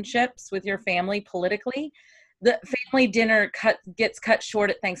relationships with your family politically, the family dinner gets cut short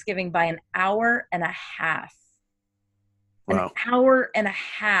at Thanksgiving by an hour and a half. Wow. An hour and a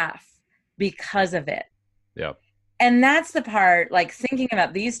half because of it. Yeah. And that's the part, like thinking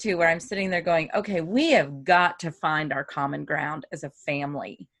about these two, where I'm sitting there going, okay, we have got to find our common ground as a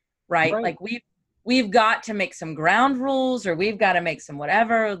family, right? Like we've got to make some ground rules, or we've got to make some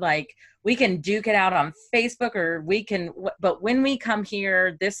whatever, like we can duke it out on Facebook, or we can, but when we come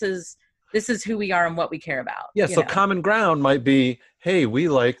here, this is who we are and what we care about. Yeah. So common ground might be, hey, we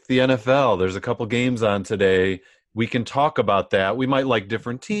like the NFL. There's a couple games on today. We can talk about that. We might like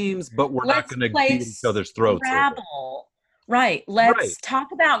different teams, but we're not going to beat each other's throats. Right. Let's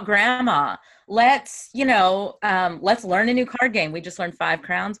talk about grandma. Let's learn a new card game. We just learned 5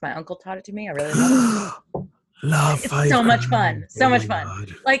 Crowns. My uncle taught it to me. I really love it. It's so much fun. So much fun.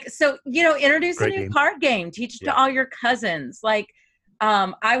 Like, so, introduce a new card game. Teach it to all your cousins. Like,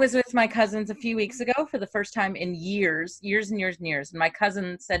 I was with my cousins a few weeks ago for the first time in years and years and years. And my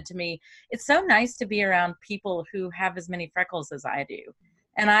cousin said to me, it's so nice to be around people who have as many freckles as I do.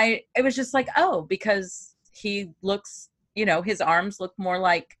 And it was just like, oh, because he looks, his arms look more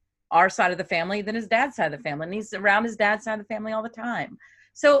like our side of the family than his dad's side of the family. And he's around his dad's side of the family all the time.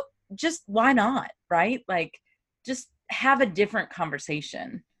 So just why not? Right? Like, just have a different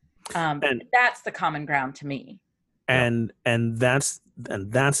conversation. And that's the common ground to me. And that's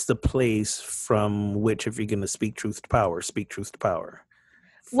the place from which, if you're going to speak truth to power, speak truth to power.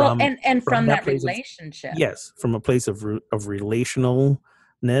 From that relationship. Yes, from a place of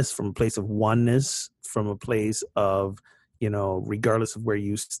relationalness, from a place of oneness, from a place of, regardless of where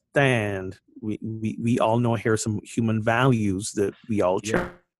you stand, we all know here are some human values that we all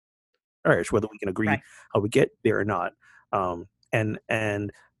cherish, whether we can agree how we get there or not.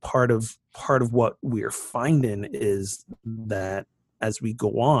 And part of what we're finding is that as we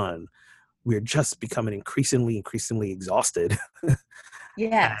go on, we're just becoming increasingly exhausted.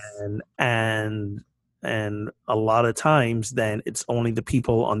 Yes. And a lot of times then it's only the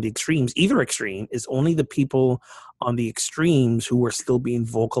people on the extremes, either extreme is only the people on the extremes who are still being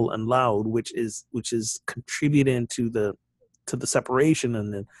vocal and loud, which is contributing to the separation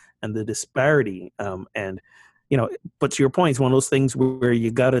and the disparity. And, you know, but to your point, it's one of those things where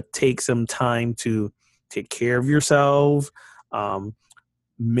you got to take some time to take care of yourself,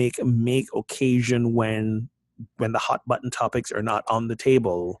 make occasion when the hot button topics are not on the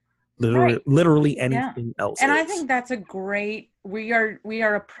table. Literally anything else. And I think that's a great, we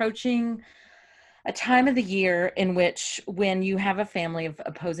are approaching a time of the year in which when you have a family of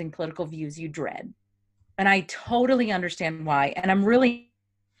opposing political views, you dread. And I totally understand why. And I'm really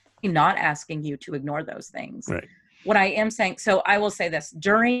not asking you to ignore those things. Right. What I am saying, so I will say this,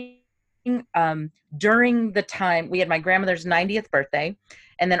 during the time, we had my grandmother's 90th birthday,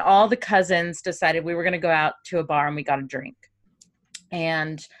 and then all the cousins decided we were going to go out to a bar and we got a drink.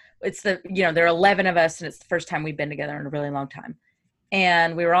 And it's there are 11 of us, and it's the first time we've been together in a really long time.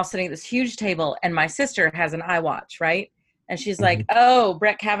 And we were all sitting at this huge table, and my sister has an iWatch, right? And she's like, oh,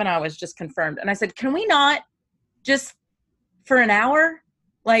 Brett Kavanaugh was just confirmed. And I said, can we not just for an hour?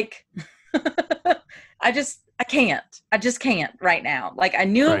 Like, I just can't right now. Like, I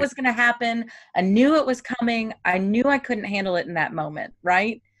knew it was going to happen. I knew it was coming. I knew I couldn't handle it in that moment.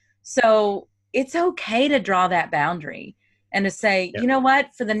 Right. So it's okay to draw that boundary and to say, you know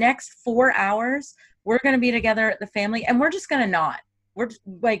what, for the next 4 hours, we're going to be together at the family, and we're just going to not. We're just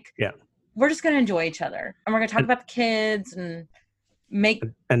going to enjoy each other, and we're going to talk about the kids and make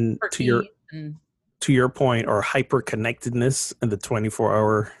and to your point, or hyper connectedness in the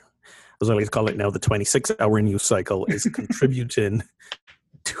 24-hour, as I like to call it now, the 26-hour news cycle is contributing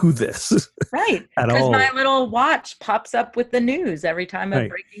to this. Right. Because my little watch pops up with the news every time a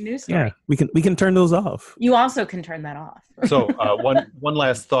breaking news story. Yeah, we can turn those off. You also can turn that off. So one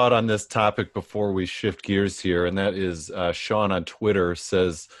last thought on this topic before we shift gears here, and that is Sean on Twitter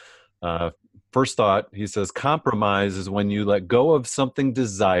says, first thought, he says, compromise is when you let go of something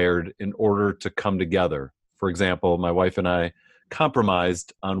desired in order to come together. For example, my wife and I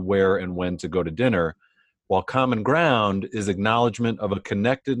compromised on where and when to go to dinner, while common ground is acknowledgement of a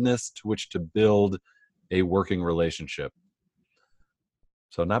connectedness to which to build a working relationship.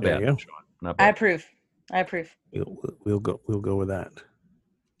 So not bad, Sean. Not bad. I approve. We'll go with that.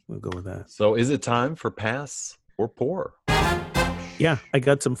 We'll go with that. So is it time for pass or pour? Yeah, I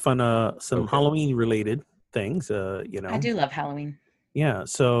got some fun, Halloween related things. I do love Halloween. Yeah.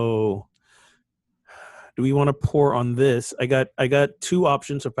 So do we want to pour on this? I got two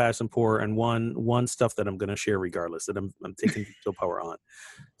options of pass and pour, and one stuff that I'm going to share regardless, that I'm taking still power on.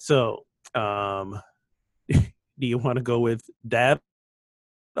 So, do you want to go with Dad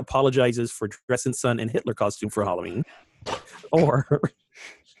apologizes for dressing son in Hitler costume for Halloween, or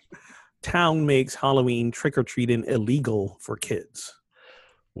town makes Halloween trick-or-treating illegal for kids?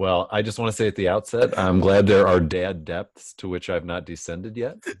 Well, I just want to say at the outset, I'm glad there are dad depths to which I've not descended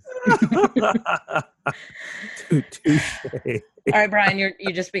yet. All right, Brian,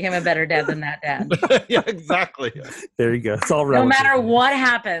 you just became a better dad than that dad. Yeah, exactly. There you go. It's all relative. No matter what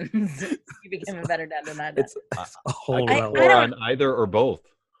happens, you became a better dad than that dad. It's a whole I can pour on either or both.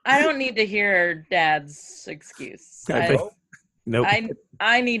 I don't need to hear Dad's excuse. Nope.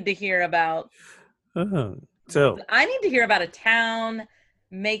 I need to hear about. So I need to hear about a town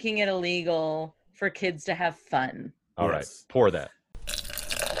making it illegal for kids to have fun. All right, pour that.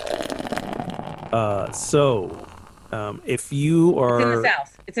 If you are, it's in the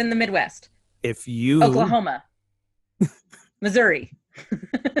South. It's in the Midwest. If you Oklahoma, Missouri.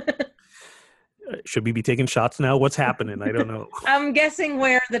 Should we be taking shots now? What's happening? I don't know. I'm guessing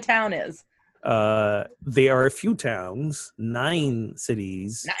where the town is. There are a few towns, 9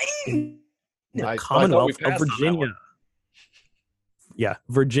 cities. 9? In the Commonwealth of Virginia. Yeah,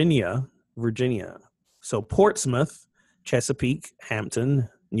 Virginia. So Portsmouth, Chesapeake, Hampton,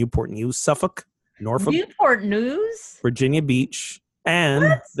 Newport News, Suffolk, Norfolk. Newport News? Virginia Beach,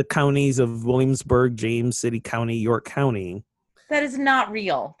 and the counties of Williamsburg, James City County, York County. That is not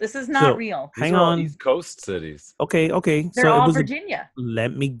real. This is not real. These are all East Coast cities. Okay. They're all Virginia.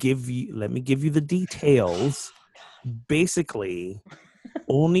 Let me give you the details. Basically,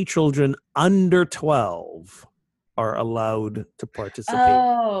 only children under 12 are allowed to participate.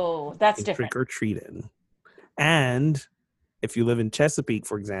 Oh, that's different. Trick or treating, and if you live in Chesapeake,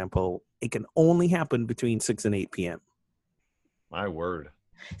 for example, it can only happen between 6 and 8 p.m. My word.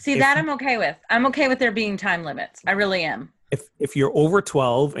 See, that I'm okay with. I'm okay with there being time limits. I really am. If you're over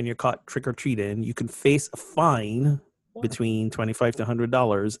 12 and you're caught trick-or-treating, you can face a fine between $25 to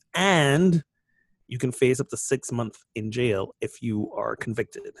 $100, and you can face up to 6 months in jail if you are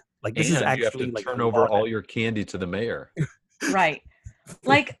convicted. Like, this is And you have actually to like turn over all your candy to the mayor. Right.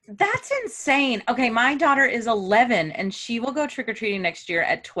 Like, that's insane. Okay, my daughter is 11 and she will go trick-or-treating next year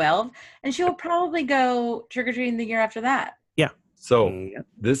at 12, and she will probably go trick-or-treating the year after that. Yeah. So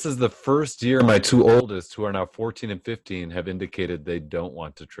this is the first year my two oldest, who are now 14 and 15, have indicated they don't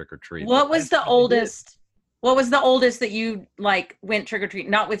want to trick-or-treat. What was the oldest? What was the oldest that you like went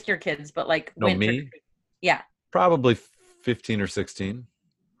trick-or-treating? Not with your kids, but like No, went me? trick-or-treating? Yeah. Probably 15 or 16.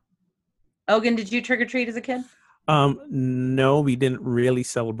 Ogun, did you trick-or-treat as a kid? No, we didn't really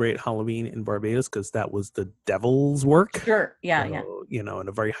celebrate Halloween in Barbados because that was the devil's work. Sure. Yeah, So, yeah. You know, in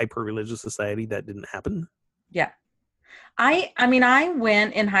a very hyper-religious society, that didn't happen. Yeah. I mean, I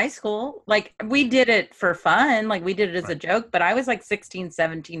went in high school. Like, we did it for fun. Like, we did it as a joke, but I was like 16,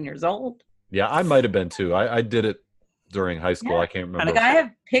 17 years old. Yeah, I might have been too. I did it during high school. Yeah. I can't remember. Like, I have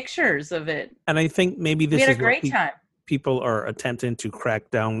pictures of it. And I think maybe this We had is a great time. people are attempting to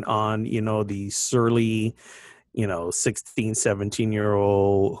crack down on, you know, the surly, you know, 16,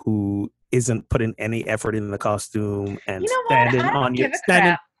 17-year-old who isn't putting any effort in the costume and You know what? standing I don't on your give a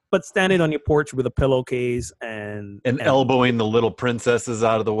standing, crap. but standing on your porch with a pillowcase and elbowing the little princesses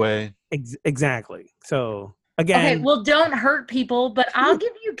out of the way. Exactly. So Okay, again, well, don't hurt people, but I'll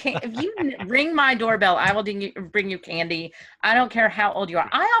give you if you ring my doorbell, I will bring you candy. I don't care how old you are.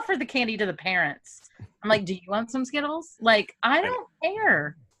 I offer the candy to the parents. I'm like, do you want some Skittles? Like, I don't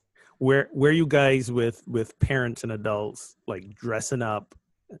care. where you guys with parents and adults like dressing up,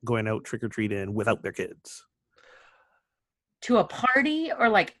 going out trick-or-treating without their kids? To a party or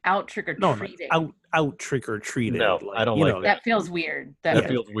like out trick-or-treating? No, out trick-or-treating. No, like, I don't you like know, that. Feels weird. That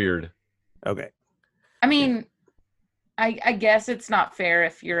feels weird. Okay. I mean, I guess it's not fair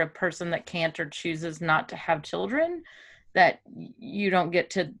if you're a person that can't or chooses not to have children, that you don't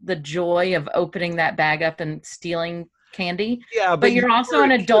get to the joy of opening that bag up and stealing candy. Yeah, but you're also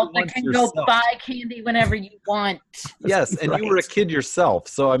an adult that once can yourself. go buy candy whenever you want. Yes, and you were a kid yourself.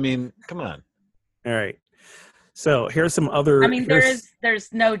 So, I mean, come on. All right. So here's some other. I mean,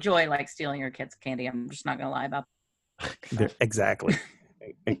 there's no joy like stealing your kid's candy. I'm just not gonna lie about that. Exactly.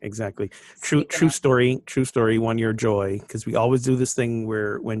 Exactly. True story. 1 year Joy, because we always do this thing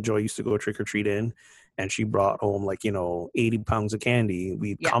where when Joy used to go trick-or-treating and she brought home 80 pounds of candy,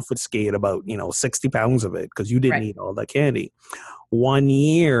 we confiscate about 60 pounds of it because you didn't eat all that candy. 1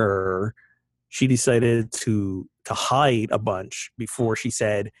 year she decided to hide a bunch before she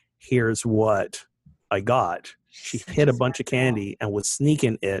said, here's what I got. She hid a bunch of candy and was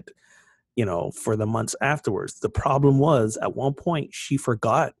sneaking it for the months afterwards. The problem was at one point she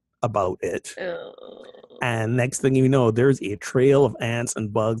forgot about it. And next thing you know, there's a trail of ants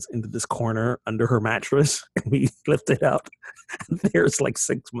and bugs into this corner under her mattress. And we lift it up. And there's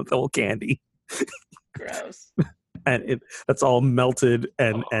 6-month-old candy. Gross. And that's all melted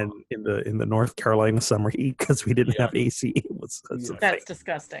and in the North Carolina summer heat because we didn't have AC. That's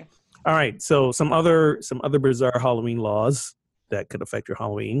disgusting. All right. So some other bizarre Halloween laws that could affect your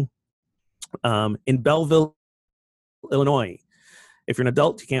Halloween. In Belleville, Illinois, if you're an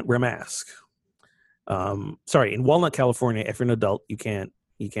adult, you can't wear a mask. In Walnut, California, if you're an adult, you can't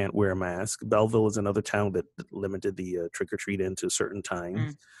wear a mask. Belleville is another town that limited the trick-or-treat to certain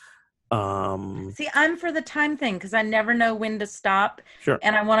times. See, I'm for the time thing because I never know when to stop. Sure.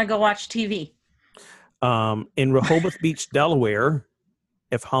 And I want to go watch TV. In Rehoboth Beach, Delaware,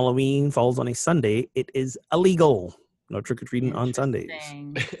 if Halloween falls on a Sunday, it is illegal. No trick-or-treating on Sundays.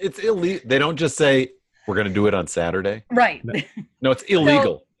 It's illegal. They don't just say, we're going to do it on Saturday. Right. No, it's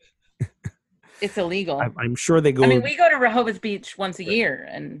illegal. It's illegal. I'm sure they go. I mean, we go to Rehoboth Beach once a year,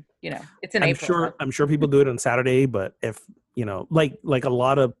 and it's in April. I'm sure people do it on Saturday, but if like a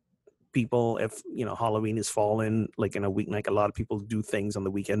lot of people, if Halloween is falling in a weeknight, a lot of people do things on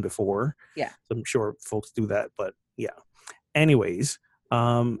the weekend before. Yeah. So I'm sure folks do that, but yeah. Anyways,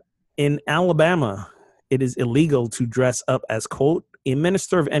 in Alabama, it is illegal to dress up as, quote, a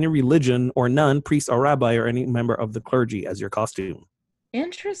minister of any religion or nun, priest or rabbi, or any member of the clergy as your costume.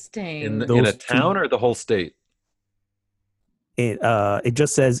 Interesting. In a town or the whole state? It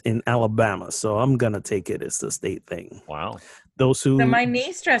just says in Alabama, so I'm going to take it as the state thing. Wow. So my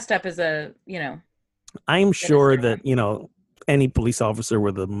niece dressed up as I'm sure that, any police officer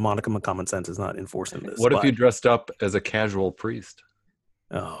with a modicum of common sense is not enforcing this. What if you dressed up as a casual priest?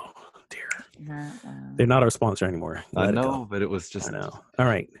 Oh, dear. They're not our sponsor anymore. I Let it know, go. but it was just. I know. All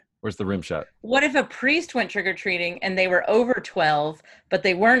right. Where's the rim shot? What if a priest went trick-or-treating and they were over 12, but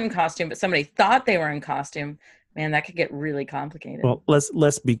they weren't in costume, but somebody thought they were in costume? Man, that could get really complicated. Well,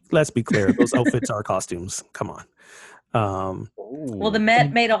 let's be clear. Those outfits are costumes. Come on. Well, the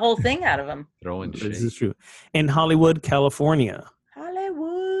Met made a whole thing out of them. Throwing shade. This is true. In Hollywood, California,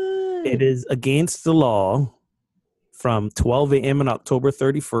 Hollywood. it is against the law from 12 a.m. on October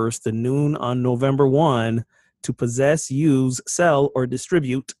 31st to noon on November 1 to possess, use, sell, or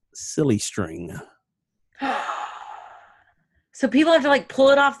distribute silly string. So people have to like pull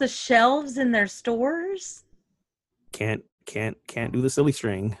it off the shelves in their stores? Can't do the silly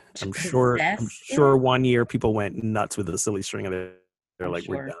string. To I'm sure possess it? 1 year people went nuts with the silly string and they're I'm like,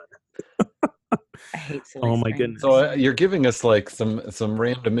 sure. we're done. I hate silly Oh my string. goodness. So you're giving us like some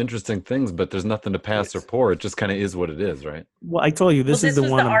random interesting things, but there's nothing to pass or pour. It just kind of is what it is, right? Well, I told you this Well, is this the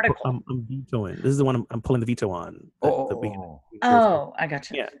was one the I'm article. vetoing. This is the one I'm pulling the veto on. Oh, I got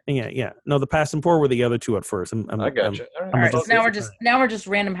you. Yeah. No, the pass and pour were the other two at first. I got you. All I'm All right, just- now we're just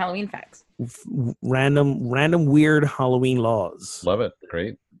random Halloween facts. Random weird Halloween laws. Love it.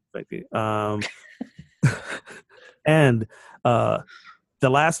 Great. Thank you. And the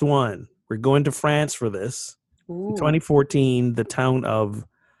last one, we're going to France for this. Ooh. In 2014, the town of,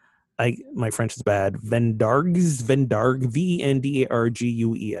 my French is bad, Vendargues, Vendargues,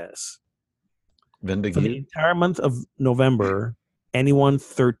 for the Vendigue. entire month of November, anyone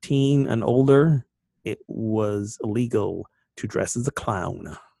 13 and older, it was illegal to dress as a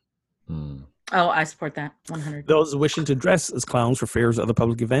clown. Hmm. Oh, I support that 100. Those wishing to dress as clowns for fairs or other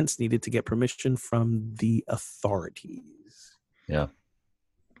public events needed to get permission from the authorities. Yeah.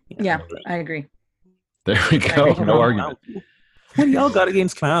 Yeah, I agree. There we go. agree. No argument. What do y'all got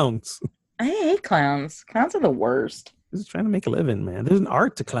against clowns? I hate clowns. Clowns are the worst. Just trying to make a living, man. There's an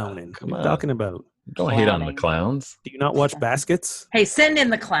art to clowning. Come What are on. you talking about? Don't hate on the Clowning. clowns. Do you not watch Baskets? Hey, send in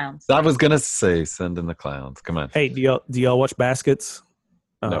the clowns. I was gonna say send in the clowns. Come on. Hey, do y'all watch Baskets?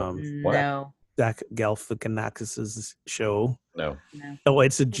 No. What? No, Zach Galifianakis' show. No. no. Oh,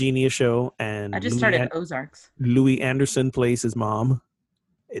 it's a genius show, and I just started Ozarks. Louis Anderson plays his mom.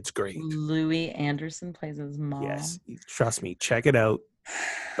 It's great. Louis Anderson plays his mom. Yes, trust me. Check it out.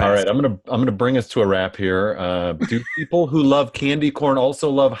 All right, I'm gonna bring us to a wrap here. Do people who love candy corn also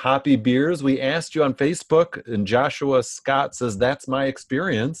love hoppy beers? We asked you on Facebook, and Joshua Scott says that's my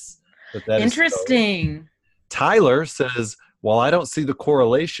experience. But that is so. Interesting. Tyler says, while I don't see the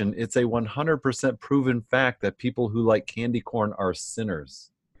correlation, it's a 100% proven fact that people who like candy corn are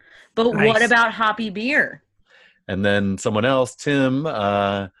sinners. But Nice. what about hoppy beer? And then someone else, Tim,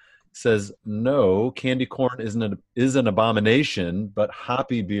 says, no, candy corn is an abomination, but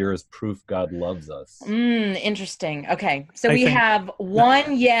hoppy beer is proof God loves us. Interesting. Okay, so I we think- have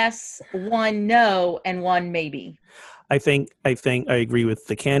one yes, one no, and one maybe. I think I agree with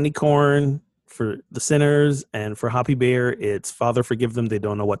the candy corn for the sinners, and for Hoppy Bear, it's Father forgive them, they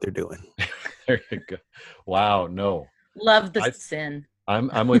don't know what they're doing. There you go. Wow, no. Love the I- sin.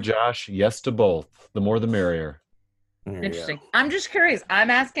 I'm with Josh. Yes to both. The more the merrier. There you go. Interesting. I'm just curious. I'm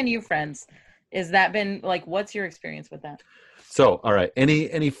asking you, friends. Is that been like? What's your experience with that? So, all right.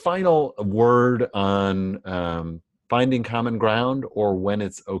 Any final word on finding common ground or when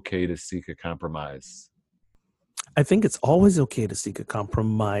it's okay to seek a compromise? I think it's always okay to seek a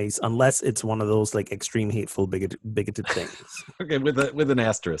compromise, unless it's one of those like extreme hateful bigoted things. Okay, with an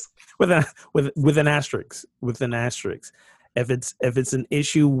asterisk. with an asterisk. If it's an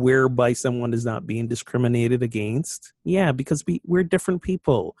issue whereby someone is not being discriminated against, yeah, because we're different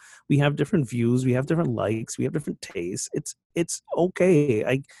people. We have different views, we have different likes, we have different tastes. It's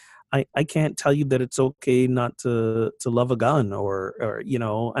okay. I can't tell you that it's okay not to love a gun or you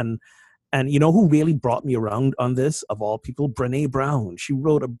know, and you know who really brought me around on this of all people? Brene Brown. She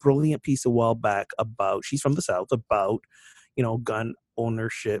wrote a brilliant piece a while back about, she's from the South, about, you know, gun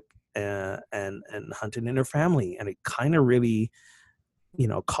ownership and hunting in her family, and it kind of really, you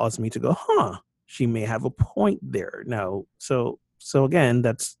know, caused me to go, she may have a point there. Now, so again,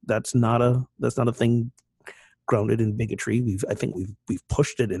 that's not a thing grounded in bigotry. I think we've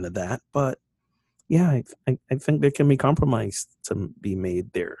pushed it into that, but yeah, I think there can be compromise to be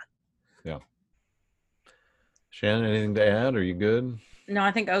made there. Yeah. Shannon, anything to add? Are you good? No,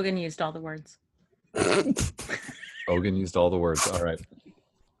 I think Ogun used all the words. Ogun used all the words. All right.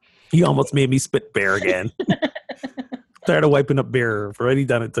 You almost made me spit bear again. Tired of wiping up bear. I've already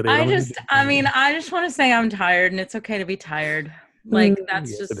done it today. I just want to say I'm tired, and it's okay to be tired. Like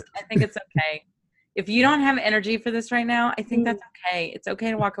that's Yes, just. it is. I think it's okay. If you don't have energy for this right now, I think that's okay. It's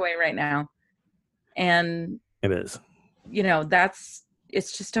okay to walk away right now, and It is. you know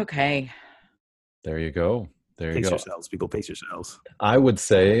it's just okay. There you go. There you Pace go. yourselves, people. Pace yourselves. I would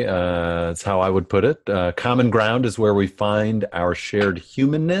say, that's how I would put it. Common ground is where we find our shared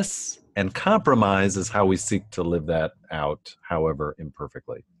humanness, and compromise is how we seek to live that out, however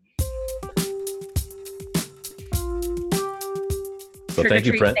imperfectly. So thank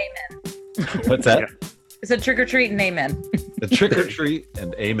you, Brent. Amen. What's that? Yeah. It's a trick or treat and amen. The trick or treat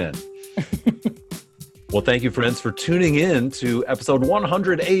and amen. Well, thank you, friends, for tuning in to episode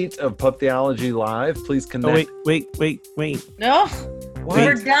 108 of Pub Theology Live. Please connect. Oh, wait. No,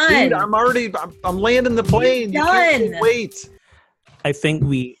 we're done. Dude, I'm landing the plane. You can't wait. I think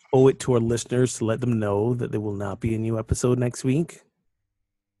we owe it to our listeners to let them know that there will not be a new episode next week.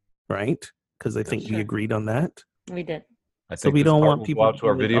 Right? Because I think we agreed on that. We did. I think so we don't want people to go out to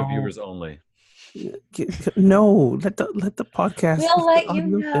our video viewers only. No, let the podcast. We'll let you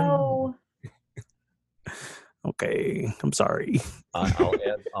know. Okay, I'm sorry.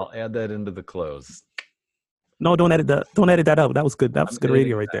 I'll add that into the close. No, don't edit that. Don't edit that out. That was good. That was good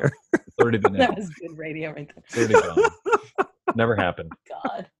radio right there. It's already been That was good radio right there. It's already gone. Never happened.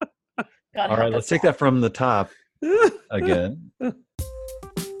 God. All right, let's take that from the top again.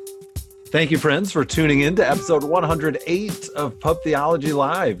 Thank you, friends, for tuning in to episode 108 of Pub Theology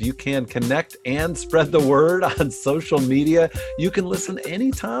Live. You can connect and spread the word on social media. You can listen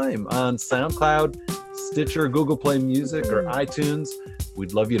anytime on SoundCloud, Stitcher, Google Play Music, or iTunes.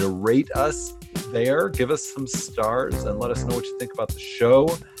 We'd love you to rate us there. Give us some stars and let us know what you think about the show.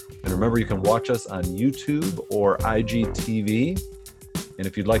 And remember, you can watch us on YouTube or IGTV. And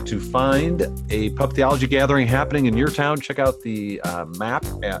if you'd like to find a Pub Theology gathering happening in your town, check out the map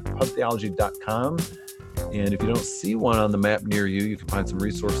at pubtheology.com. And if you don't see one on the map near you, you can find some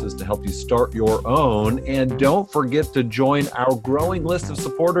resources to help you start your own. And don't forget to join our growing list of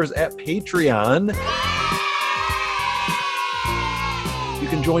supporters at Patreon. You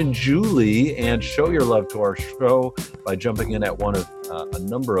can join Julie and show your love to our show by jumping in at one of a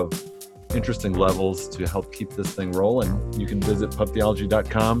number of interesting levels to help keep this thing rolling. You can visit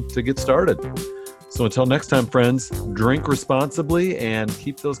pubtheology.com to get started. So until next time, friends, drink responsibly and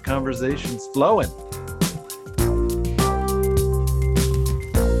keep those conversations flowing.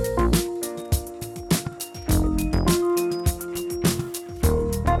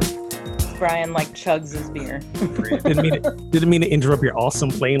 Brian chugs his beer. Didn't mean to interrupt your awesome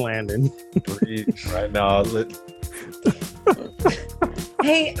plane landing. Right now.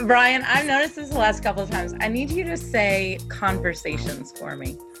 Hey, Brian, I've noticed this the last couple of times. I need you to say conversations for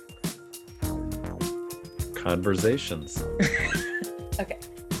me. Conversations. Okay,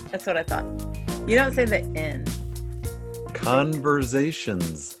 that's what I thought. You don't say the N.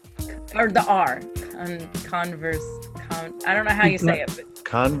 Conversations. Or the R. I don't know how you say it. But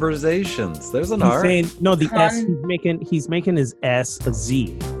conversations. There's an He's R. saying, no, the S. He's making his S a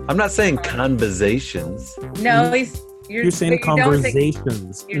Z. I'm not saying conversations. No, you're saying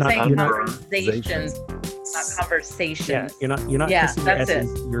conversations. You're saying conversations, not conversations. Yeah, you're not kissing your S's.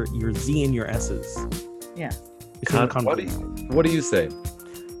 You're Zing your S's. Yeah. What do you say?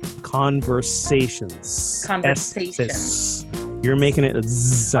 Conversations. Conversations. You're making it a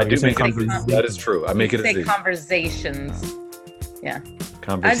Z. I do make it. That is true. I make it a Z. Conversations. Yeah.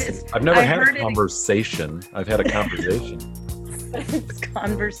 I've never had a conversation. I've had a conversation. It's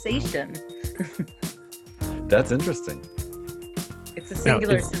conversation. That's interesting. It's a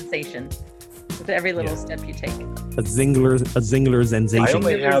singular sensation with every little step you take. A zingler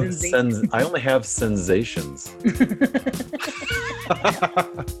sensation. I only have sensations.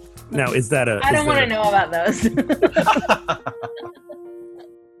 Now, is that a... I don't want to know about those.